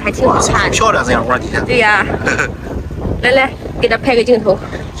躺着还挺好看的。漂亮这样，我的天。对呀。来，给它拍个镜头。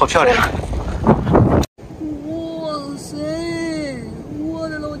好漂亮。哇塞，我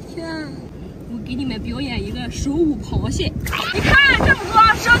的老天！我给你们表演一个手舞螃蟹。你看这么多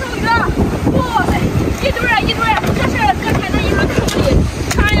蛇头鱼，哇塞，一堆，这是搁浅的一个坑里。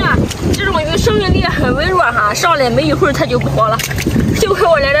看呀，这种鱼生命力很微弱哈，上来没一会儿它就活了。幸亏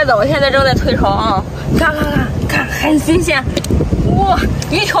我来得早，现在正在退潮啊！看，很新鲜。哇，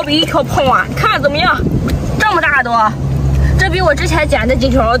一条比一条胖啊！看怎么样？这么大多，这比我之前捡的几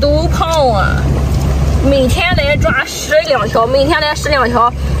条都胖啊！每天来抓12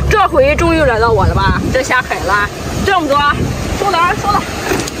条，这回终于轮到我了吧？这下海了，这么多，收了。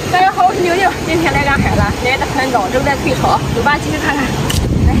大家好，我是牛牛，今天来赶海了，来得很早，正在退潮，走吧，继续看看。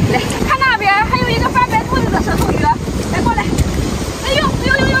来，看那边还有一个翻白肚子的蛇头鱼，来过来。哎呦，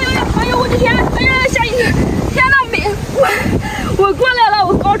我的天！哎呀，吓一跳！天哪，我过来了，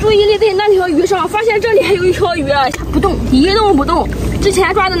我刚注意力在那条鱼上，发现这里还有一条鱼不动，一动不动。之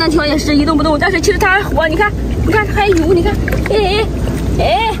前抓的那条也是一动不动，但是其实它还活。你看还有，你看，哎，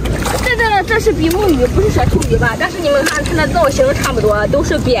这是比目鱼，不是蛇头鱼吧？但是你们看它的造型差不多，都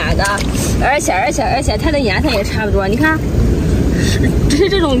是扁的，而且它的颜色也差不多。你看，只是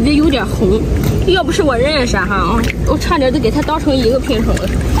这种鱼有点红。要不是我认识哈，我差点都给它当成一个品种了。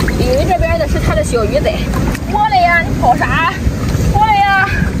以为这边的是它的小鱼仔。过来呀，你跑啥？过来呀！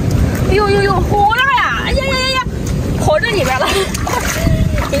哎呦，好大呀！哎呀，跑这里边了。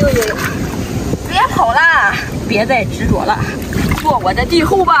哎呦，别跑了，别再执着了，做我的帝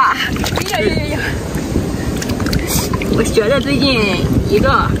后吧。哎呀！我学着最近一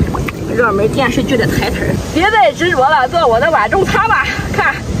个热门电视剧的台词，别再执着了，做我的碗中餐吧。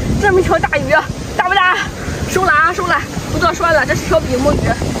看。这么一条大鱼，大不大？收了，不多说了，这是条比目鱼。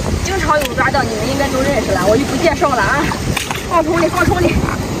经常有抓到，你们应该都认识了，我就不介绍了啊。放桶里，放桶里。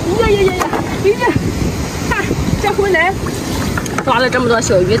呀！看这回来抓了这么多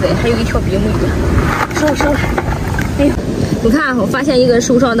小鱼仔，还有一条比目鱼，收了。哎呦，你看，我发现一个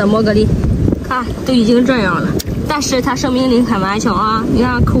受伤的毛蛤蜊，看都已经这样了，但是它生命力很顽强啊！你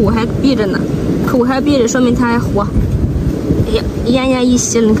看口还闭着呢，说明它还活。哎呀，奄奄一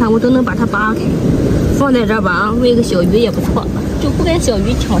息了，你看我都能把它扒开，放在这儿吧啊，喂个小鱼也不错，就不跟小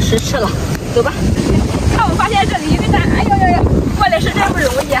鱼抢食吃了。走吧，看我发现这里一个蛋，哎呦，过来是真不容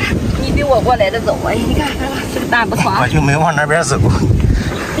易，你比我过来的早啊！你看这个蛋不错啊，我就没往那边走。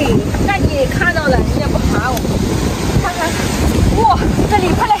对，那你看到了，你也不喊我，看看，哇，这里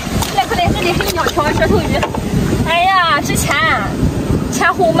快来，这里是2条舌头鱼。哎呀，之前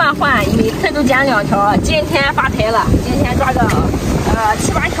前后慢换，每次都捡2条，今天发财了，今天抓个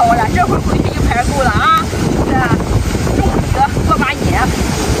7、8条了，这会儿回去1盘够了啊！这种鱼多把瘾。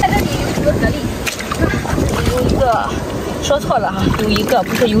在这里有几个蛤蜊，有一个，说错了哈，有一个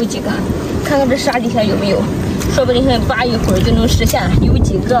不是有几个，看看这沙底下有没有，说不定扒一会儿就能实现有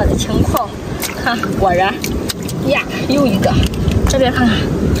几个的情况。看，果然呀，又一个，这边看看，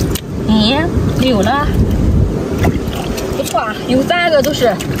有了。不错啊，有3个都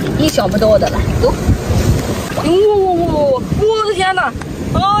是意想不到的了。走，我的天哪！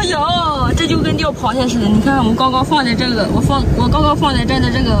哎呀，这就跟钓螃蟹似的。你看，我刚刚放在这个，我刚刚放在这的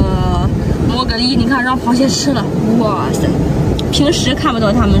这个毛蛤蜊，你看让螃蟹吃了。哇塞！平时看不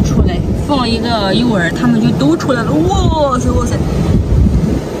到它们出来，放一个诱饵，它们就都出来了。哇塞！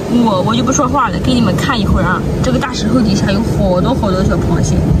我就不说话了，给你们看一会儿啊。这个大石头底下有好多小螃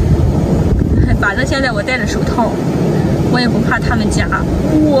蟹。反正现在我戴着手套，我也不怕它们夹。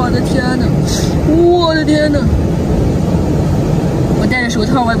我的天哪！我戴着手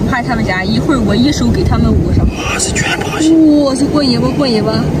套，我也不怕它们夹。一会儿我一手给它们捂上。哇塞，全螃蟹！哇塞，过瘾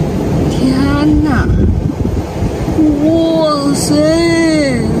吧！天哪！哇塞！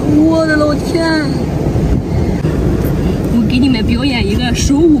我的老天！我给你们表演一个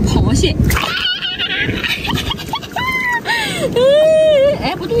手捂螃蟹。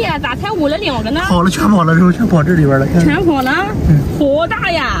哎，不对呀，咋才捂了2个呢？跑了，全跑了，全跑这里边了。全跑了？好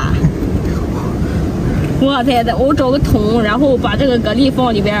大呀！哇塞，我找个桶，然后把这个蛤蜊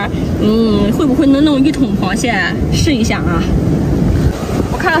放里边，会不会能弄1桶螃蟹？试一下啊！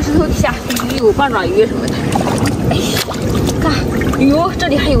我看看石头底下有8爪鱼什么的。哎，看，哟，这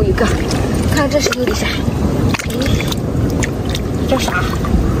里还有一个，看这石头底下，这啥？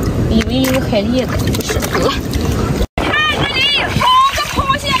以为一个海蛎子，不是。走了。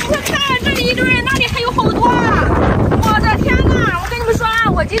一堆，那里还有好多啊！我的天哪！我跟你们说啊，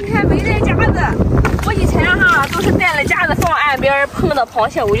我今天没带夹子，我以前都是带了夹子放岸边，碰到螃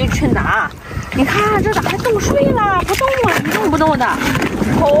蟹我就去拿。你看这咋还动水了？不动啊，一动不动的，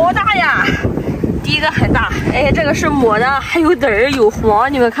好大呀！第一个很大，哎，这个是母的，还有籽儿，有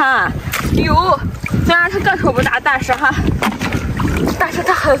黄，你们看，有。虽然它个头不大，但是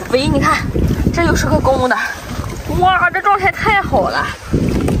它很肥。你看，这又是个公的，哇，这状态太好了。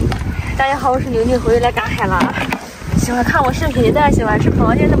大家好，我是牛牛，回来赶海了。喜欢看我视频的，喜欢吃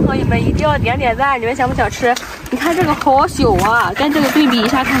螃蟹的朋友们一定要点赞。你们想不想吃？你看这个好小啊，跟这个对比一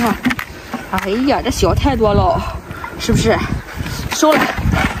下看看。哎呀，这小太多了，是不是？收了。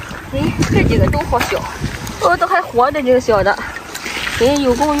哎，这几个都好小，都还活着，这个小的。哎，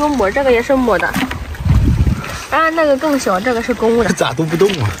有公有母，这个也是母的。啊，那个更小，这个是公的。咋都不动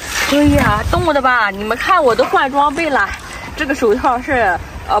啊？对呀，动的吧？你们看我都换装备了，这个手套是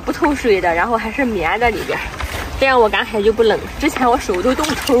不透水的，然后还是棉的里边，这样我赶海就不冷。之前我手都冻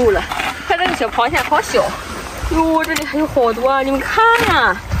透了。看这个小螃蟹好小，哟，这里还有好多，你们看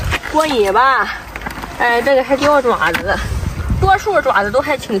呀，过瘾吧？哎，这个还掉爪子，多数爪子都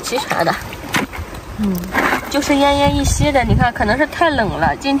还挺齐全的。就是奄奄一息的。你看，可能是太冷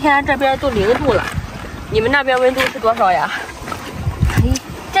了，今天这边都0度了，你们那边温度是多少呀？哎，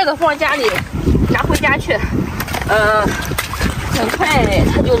这个放家里，拿回家去，很快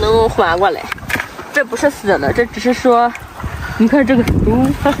它就能缓过来。这不是死了，这只是说，你看这个，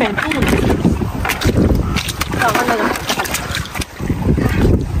它很重的。看看那个，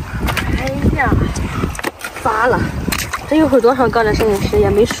哎呀，发了。这一会儿多少个了？摄影师也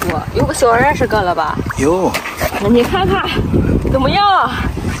没说，有个小20个了吧？有。那你看看怎么样？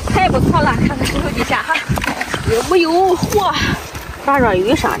太不错了！看看石头底下哈，有没有嚯八爪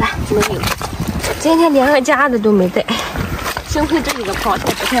鱼啥的？没有。今天连个夹子都没带，幸亏这几个螃蟹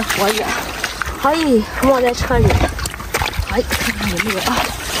不太活跃。哎，忘在车里。哎，看看有没有啊？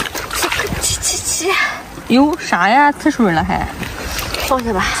七，有啥呀？呲水了还？放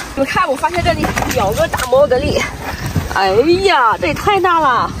下吧。你们看，我发现这里2个大毛蛤蜊。哎呀，这也太大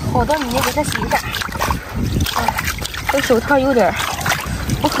了！好多米，给它洗一下。这手套有点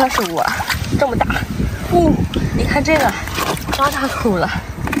不可手啊，这么大。哦，你看这个张大口了。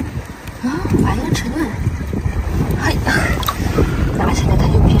啊，把这个尺寸，嘿，拿起来它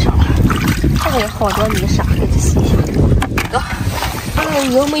就闭上了。这个有好多米沙，给它洗一下。走。哎，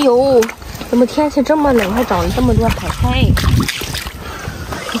有没有？怎么天气这么冷，还长了这么多海菜？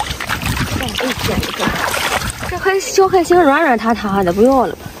再捡一个。这小海星软软塌塌的，不要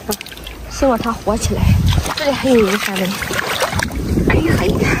了吧？啊，希望它活起来。这里还有一个啥的？哎呀，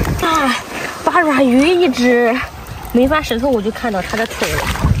啊，八爪鱼一只，没翻石头我就看到它的腿了，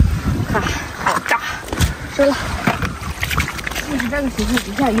看好大，收了。看看这个石头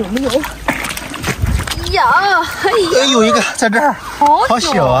底下有没有？呀，哎，有一个在这儿，好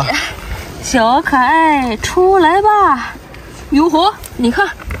小啊！小可爱，出来吧！哟呵，你看，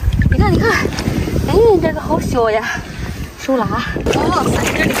哎，这个好小呀！收了啊！哇塞，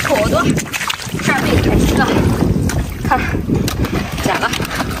这里好多扇贝海星啊！看，捡了。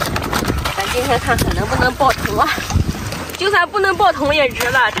咱今天看看能不能爆桶啊！就算不能爆桶也值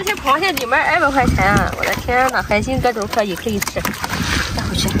了。这些螃蟹里面200块钱啊！我的天呐，海星各种可以吃，带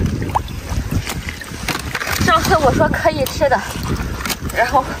回去。上次我说可以吃的，然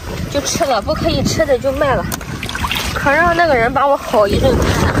后就吃了，不可以吃的就卖了。可让那个人把我好一顿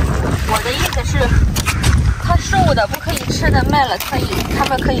看啊！我的意思是，他瘦的不可以吃的卖了可以，他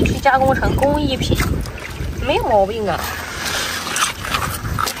们可以去加工成工艺品，没毛病啊，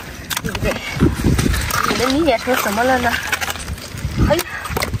对不对？你们理解成什么了呢？哎，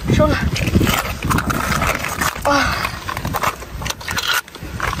收了。哇，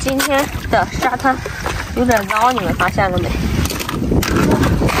今天的沙滩有点脏，你们发现了没？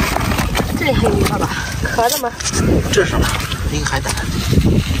这里还有一个吧，壳的吗？这是什么？一个海胆。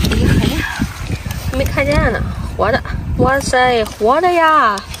一个海呀，没看见呢，活的。哇塞，活的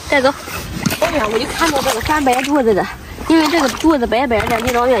呀！带走。后面我就看到这个翻白肚子的，因为这个肚子白白的，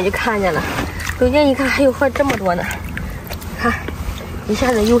你老远就看见了。中间一看还有这么多呢，看，一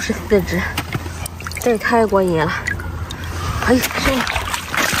下子又是4只，这也太过瘾了。哎，收了，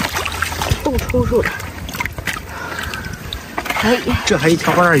够抽抽的。哎，这还一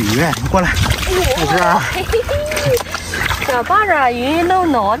条八爪鱼，你过来，在这儿。小八爪鱼露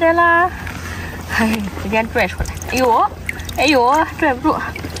脑袋啦，哎，直接拽出来。哎呦，拽不住，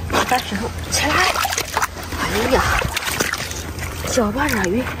翻石头起来。哎呀，小八爪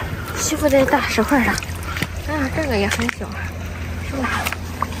鱼吸附在大石块上。啊，这个也很小，是吧？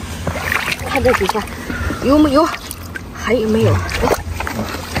看这底下有没有？还有没有？哎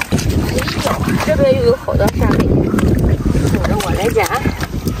呦，这边又有好多扇贝。等着我来捡，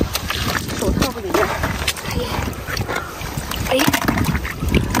手套里面。哎，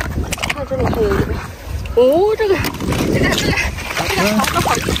看这里还有一个。哦，这个好，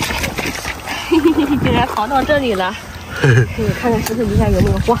嘿嘿嘿，竟然逃到这里了。你看看石头底下有没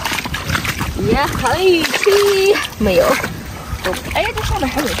有货？也很齐，没有。哎，这上面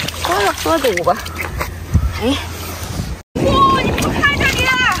还有，说走吧。哎，哇，你们看这里，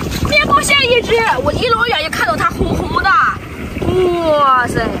面包蟹一只，我一老远就看到它红红的。哇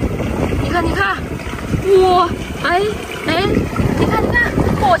塞，你看，哇，哎，你看，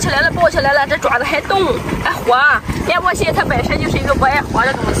抱起来了，这爪子还动，还活。面包蟹它本身就是一个不爱活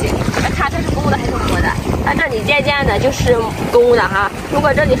的东西。看这是公的还是母的？它这里尖尖的就是公的哈，如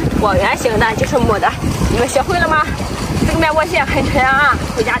果这里是椭圆形的，就是母的。你们学会了吗？这个面包蟹很沉啊，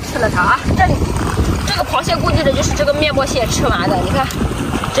回家吃了它啊。这里这个螃蟹估计这就是这个面包蟹吃完的，你看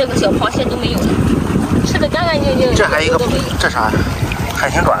这个小螃蟹都没有了。吃的干干净净，这还一个，这啥？海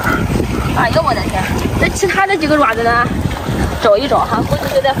星爪。哎呦我的天！这其他的几个爪子呢？找一找哈，估计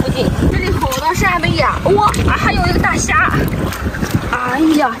就在附近。这里好多扇贝呀！哇，还有一个大虾。哎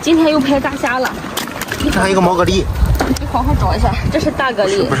呀，今天又拍大虾了。这还有一个毛蛤蜊。你好好找一下，这是大蛤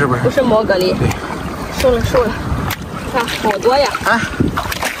蜊，不是毛蛤蜊。收了。看好多呀！哎，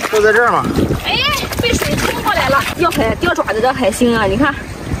都在这儿吗？哎，被水冲过来了，掉爪子的海星啊！你看。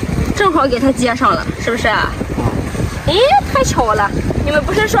正好给它接上了，是不是啊？哎，太巧了！你们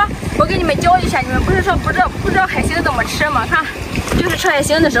不是说我给你们教一下，你们不是说不知道海星怎么吃吗？看，就是吃海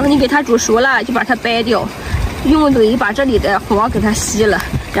星的时候，你给它煮熟了，就把它掰掉，用嘴把这里的黄给它吸了，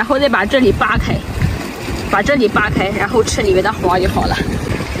然后再把这里扒开，然后吃里面的黄就好了。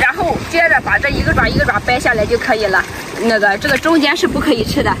然后接着把这一个爪掰下来就可以了。这个中间是不可以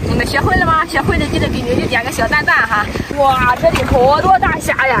吃的，你们学会了吗？学会的记得给牛牛点个小赞赞哈！哇，这里好多大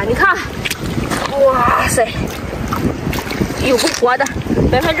虾呀！你看，哇塞，有不活的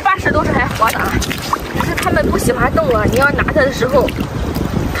，80%都是还活的啊！只是它们不喜欢动啊，你要拿它的时候，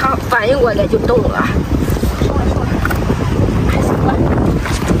它反应过来就动了。收了，还行吧。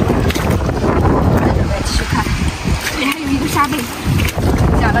沙贝，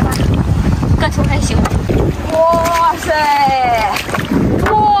夹了它，个头还行。哇塞，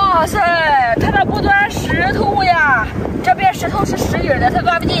哇塞，它这不钻石头呀，这边石头是实底的，它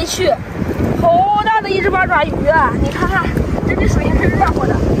钻不进去。好大的一只八爪鱼啊！你看看，这里水还是热乎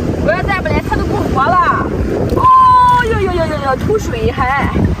的，我要再不来它都不活了。哦呦呦呦呦呦，吐水还，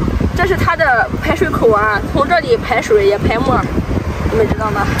这是它的排水口啊，从这里排水也排沫，你们知道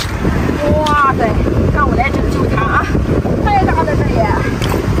吗？哇塞，让我来拯救它啊！太大了这里，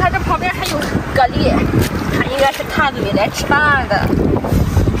看这旁边还有蛤蜊，它应该是探嘴来吃饭的，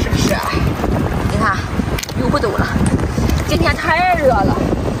是不是？你看，游不走了。今天太热了，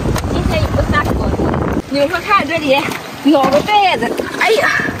今天有个30多度。你们说看这里有个袋子，哎呀，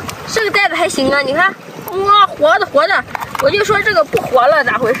这个袋子还行啊，你看，哇，活的活的。我就说这个不活了，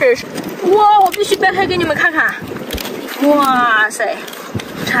咋回事？哇，我必须掰开给你们看看。哇塞！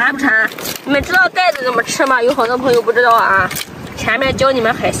馋不馋？你们知道袋子怎么吃吗？有好多朋友不知道啊。前面教你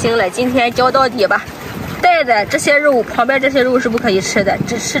们海星了，今天教到底吧。袋子这些肉旁边这些肉是不可以吃的，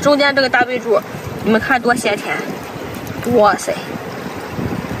只吃中间这个大贝柱。你们看多鲜甜！哇塞，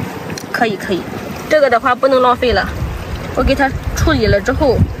可以可以，这个的话不能浪费了。我给它处理了之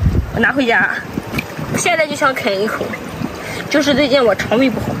后，我拿回家，现在就想啃一口。就是最近我肠胃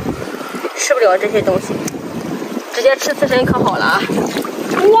不好，吃不了这些东西，直接吃刺身可好了啊！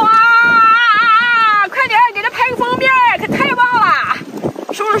哇，快点给它拍个封面，可太棒了！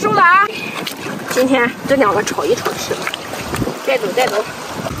收了收了啊！今天这2个炒一炒吃，带走带走。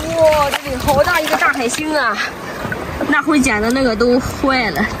哇，这里好大一个大海星啊！那会捡的那个都坏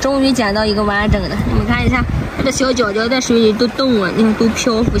了，终于捡到一个完整的。你们看一下，它的小脚脚在水里都动了，你看都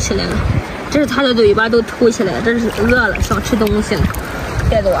漂浮起来了。这是它的嘴巴都凸起来了，这是饿了想吃东西了。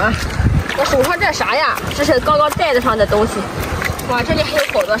带走啊！我手上这啥呀？这是刚刚袋子上的东西。哇，这里还有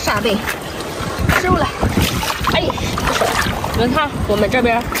好多沙贝，收了。哎，你们看我们这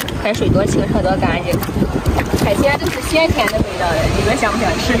边海水多清澈多干净，海鲜都是鲜甜的味道的，你们想不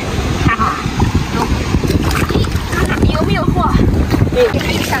想吃？看哈，走，看看有没有货？有，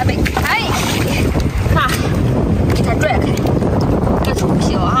还有沙贝。哎，看，给它拽开，个头不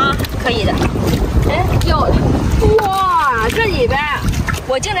小啊，可以的。哎，掉了。哇，这里边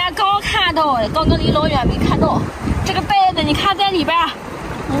我竟然刚看到，刚刚离老远没看到。这个袋子你看在里边，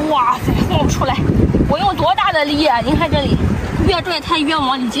哇塞，放不出来。我用多大的力啊？你看这里，越拽它越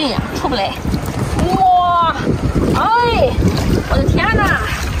往里进呀，出不来。哇，哎，我的天哪！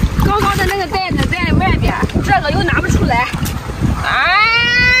刚刚的那个袋子在外边，这个又拿不出来。哎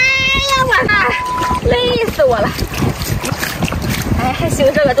呀，我的，累死我了。哎，还行，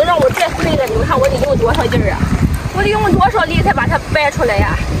这个都让我拽废了。你们看我得用多少劲儿啊？我得用多少力才把它掰出来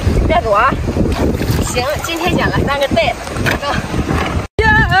呀？带走啊！行，今天捡了3个袋子。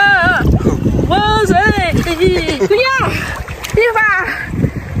呀，哇塞，姑娘，一发，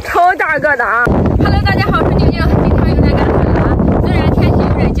超大个的啊 ！Hello， 大家好，我是牛牛，今天又在赶海了啊！虽然天气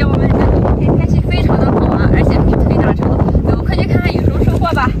有点降温，但是今天天气非常的好啊，而且可以推大车。我们快去看看有什么收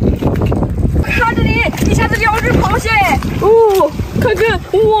获吧。看这里，一下子2只螃蟹，哦，看看，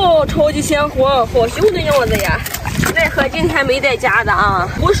哇，超级鲜活，好凶的样子呀！奈何今天没在家的啊，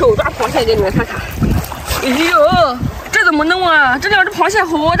徒手抓螃蟹给你们看看。哎呦，这怎么弄啊？这2只螃蟹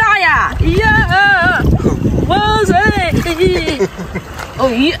好大呀！哎呀，哇塞！哎，哦，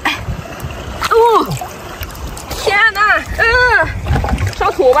天哪！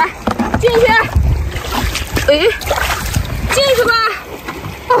上土吧，进去。哎，进去吧。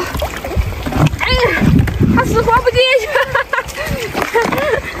哦，哎呀，他死活不进去。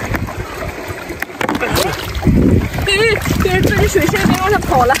这里水深，别让它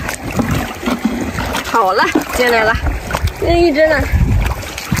跑了。好了，进来了。那一只呢？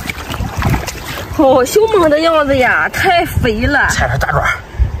好凶猛的样子呀，太肥了。踩它大爪。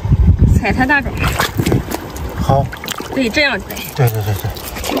踩它大爪。好。对，这样踩。对。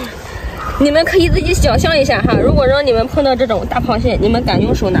你们可以自己想象一下哈，如果让你们碰到这种大螃蟹，你们敢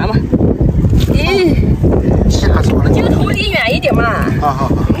用手拿吗？咦，吓死我了！镜头离远一点嘛。好。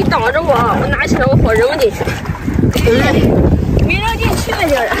你挡着我，我拿起来我好扔进去。哎，没扔进去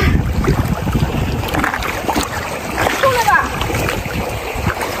竟然。冲了吧！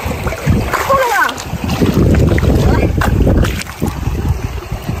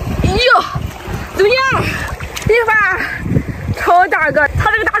哎呦，怎么样？一发超大个，它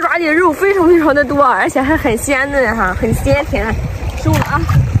这个大爪里的肉非常的多，而且还很鲜嫩哈，很鲜甜。收了啊，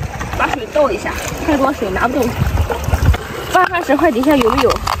把水倒一下，太多水拿不动。翻看石块底下有没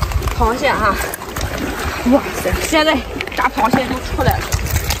有螃蟹啊？哇塞，现在大螃蟹都出来了。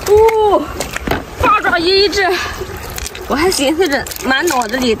哦，八爪鱼一只，我还寻思着满脑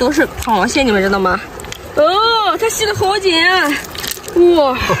子里都是螃蟹，你们知道吗？哦，它吸得好紧啊！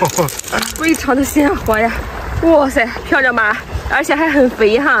哇，非常的鲜活呀！哇塞，漂亮吧？而且还很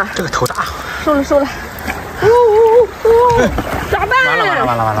肥哈。这个头大。收了收了。咋办？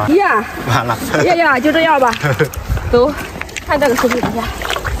完了！呀，完了！呀，就这样吧。走，看这个石头底下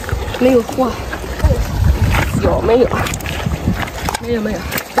没有货，有没有？没有。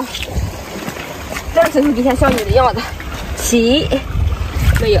走，这个石头底下像你的样子，起，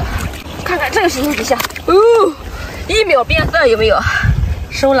没有。看看这个石头底下，哦，1秒变色有没有？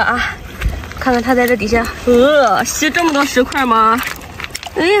收了啊。看看它在这底下，吸这么多石块吗？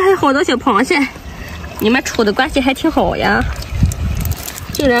哎，还有好多小螃蟹。你们处的关系还挺好呀，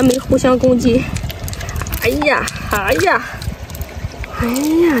竟然没互相攻击。哎呀，我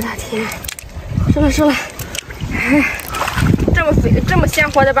的天！收了。哎，这么肥、这么鲜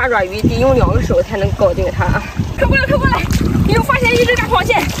活的八爪鱼，得用2个手才能搞定它啊！快过来！你又发现一只大螃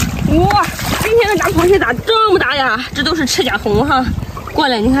蟹！哇，今天的大螃蟹咋这么大呀？这都是赤甲红哈！过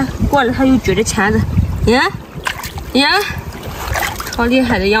来，你看，过来，它又举着钳子，呀，超厉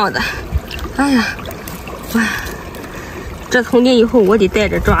害的样子！哎呀！哇，这从今以后我得带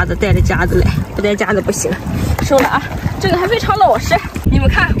着爪子，带着夹子来，不带夹子不行。收了啊，这个还非常老实。你们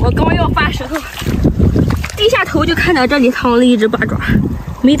看，我刚要翻石头，低下头就看到这里藏了一只八爪，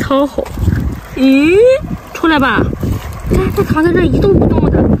没藏好。咦，出来吧！它藏在这一动不动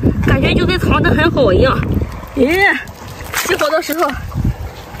的，感觉就跟藏得很好一样。咦，吸好多石头。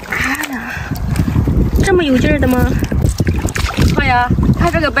哎呀，这么有劲儿的吗？不错呀，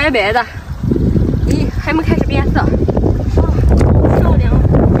它这个白白的。咦，还没开始变色，漂亮！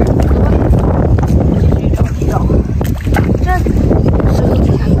走吧，继续找。这石头底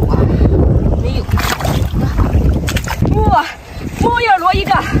下有啊？没有。哇，猫眼罗一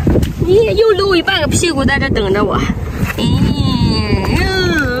个，你又露一半个屁股在这等着我。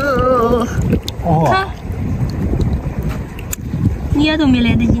看，捏都没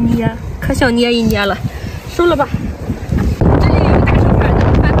来得及捏，可想捏一捏了。收了吧。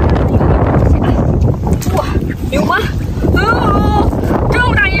有吗？这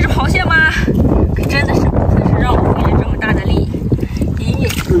么大一只螃蟹吗？可真的是不愧是让我费了这么大的力。咦，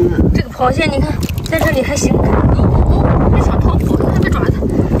这个螃蟹你看，在这里还行。还想逃跑，看这爪子。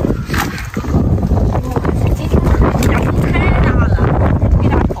哇，今天这家伙太大了，没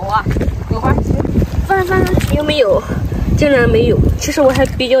大头啊！有吧？翻有没有？竟然没有。其实我还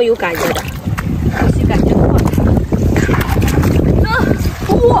比较有感觉的，呼吸感觉错了。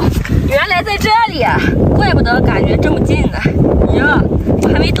哇！原来在这里啊，怪不得感觉这么近呢。呀，我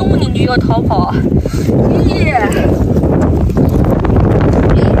还没动你就要逃跑。咦，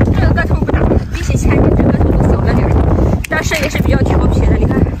这个个头不大，比起前面这个头都小了点，但是也是比较调皮的。你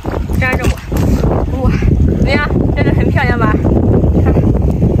看，粘着我，哇，怎么样？这个很漂亮吧？看，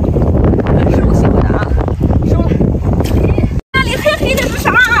瘦小的啊，收了。咦，那里黑黑的是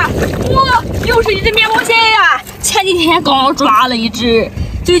啥？哇，又是一只面包蟹呀！前几天刚抓了一只。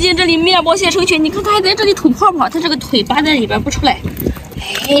最近这里面包蟹成群，你看它还在这里吐泡泡，它这个腿扒在里边不出来。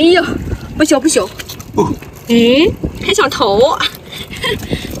哎呀，不小。还想逃。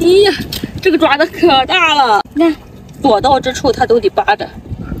咦呀，这个爪子可大了，你看所到之处它都得扒着，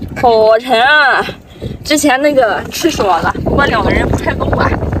好沉啊！之前那个吃少了，不过2个人不太够啊，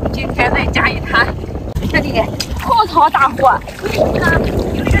今天再加一滩。这里浩浩大货，你看，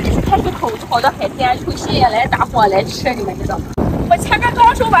有这里是开始口好的海鲜，抽蟹也来大货来吃，你们知道吗？我前面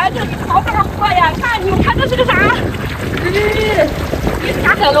刚收完这里好大货呀！看，你们看这是个啥？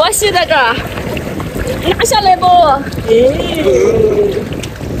大海螺蟹在这儿，拿下来不？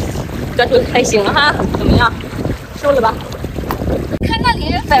这就还行哈，怎么样？收了吧？看那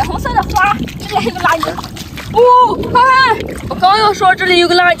里粉红色的花，这里还有个垃圾。看，我刚要说这里有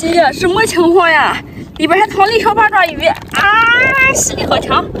个垃圾，什么情况呀？里边还藏了一条八爪鱼啊！吸力好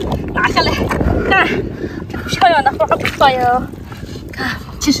强，拿下来，看这个漂亮的花不错哟。看，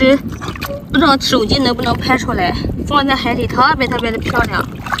其实不知道手机能不能拍出来，放在海里特别的漂亮。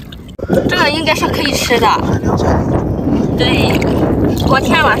这个应该是可以吃的。对，昨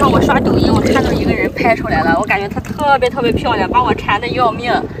天晚上我刷抖音，我看到一个人拍出来了，我感觉它特别漂亮，把我馋的要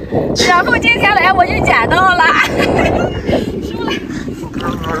命。然后今天来我就捡到了，收了。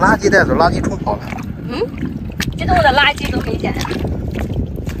垃圾带走，垃圾冲跑了。这动物的垃圾都没捡，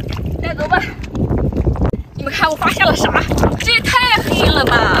带走吧。你们看我发现了啥？这也太黑了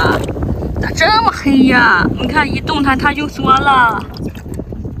吧！咋这么黑呀？你看一动它就缩了，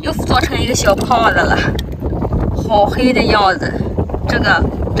又缩成一个小胖子了，好黑的样子。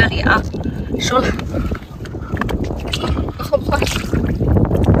这里啊，收了，不错。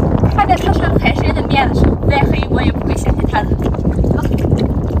看在它是海参的面子上，再黑我也不会嫌弃它的。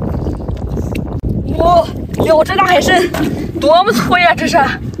哇，2只大海参，多不错呀！这是，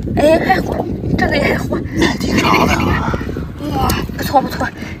哎，还活，这个也还活，挺长的。哇，不错不错，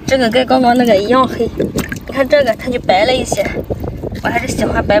这个跟刚刚那个一样黑。你看这个，它就白了一些，我还是喜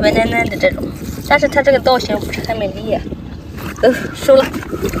欢白白嫩嫩的这种，但是它这个造型不是很美丽。收了，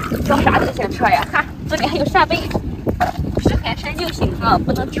挑啥都行吃呀！看这里还有扇贝，吃海参就行啊，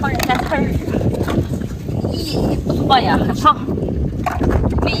不能挑人家刺儿。咦，不错呀，很胖。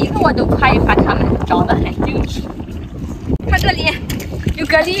每一个我都夸一夸它们，长得很精致。看这里有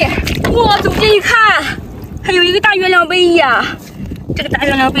蛤蜊，哇，走近一看，还有一个大月亮贝呀。这个大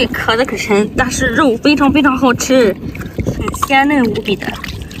月亮贝壳子可深，但是肉非常非常好吃，很鲜嫩无比的。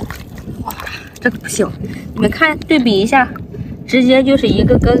哇，这个不行，你们看对比一下，直接就是一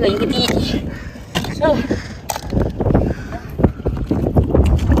个哥哥一个弟弟。收了。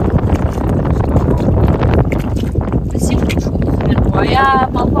螺呀，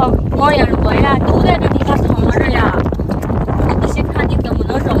包括猫眼螺呀，都在这地方躺着呀。你仔细看，你怎么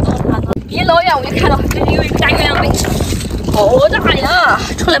能找到它呢？一老远我就看到这里有一个大月亮贝，好大呀！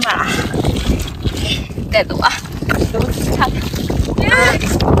出来吧，带走啊！给我仔细看看。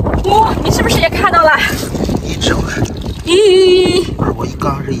哇，你是不是也看到了？一只我是。咦，我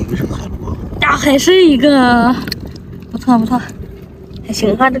刚开始以为是海螺。大海参一个，不错不错，还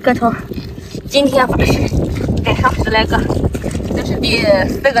行啊，这个头。今天发誓逮上10来个。这是第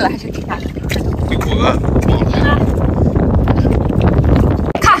4个了还是第3个？第5个。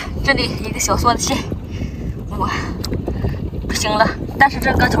看这里一个小梭子蟹，哇，不行了，但是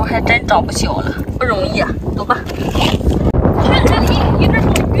这个头还真长不小了，不容易啊，走吧。看这里一只小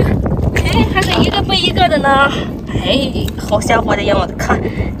鱼，哎，还是一个背一个的呢，哎，好鲜活的样子，看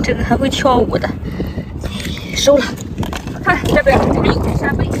这个还会跳舞的，哎，收了。看这边还有只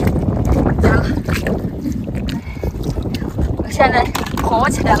扇贝，来了。现在跑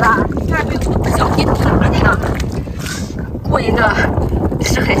起来了，看这个小剃头拿的，雇一个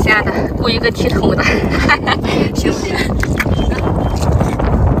吃海鲜的，雇一个剃头的，行不行？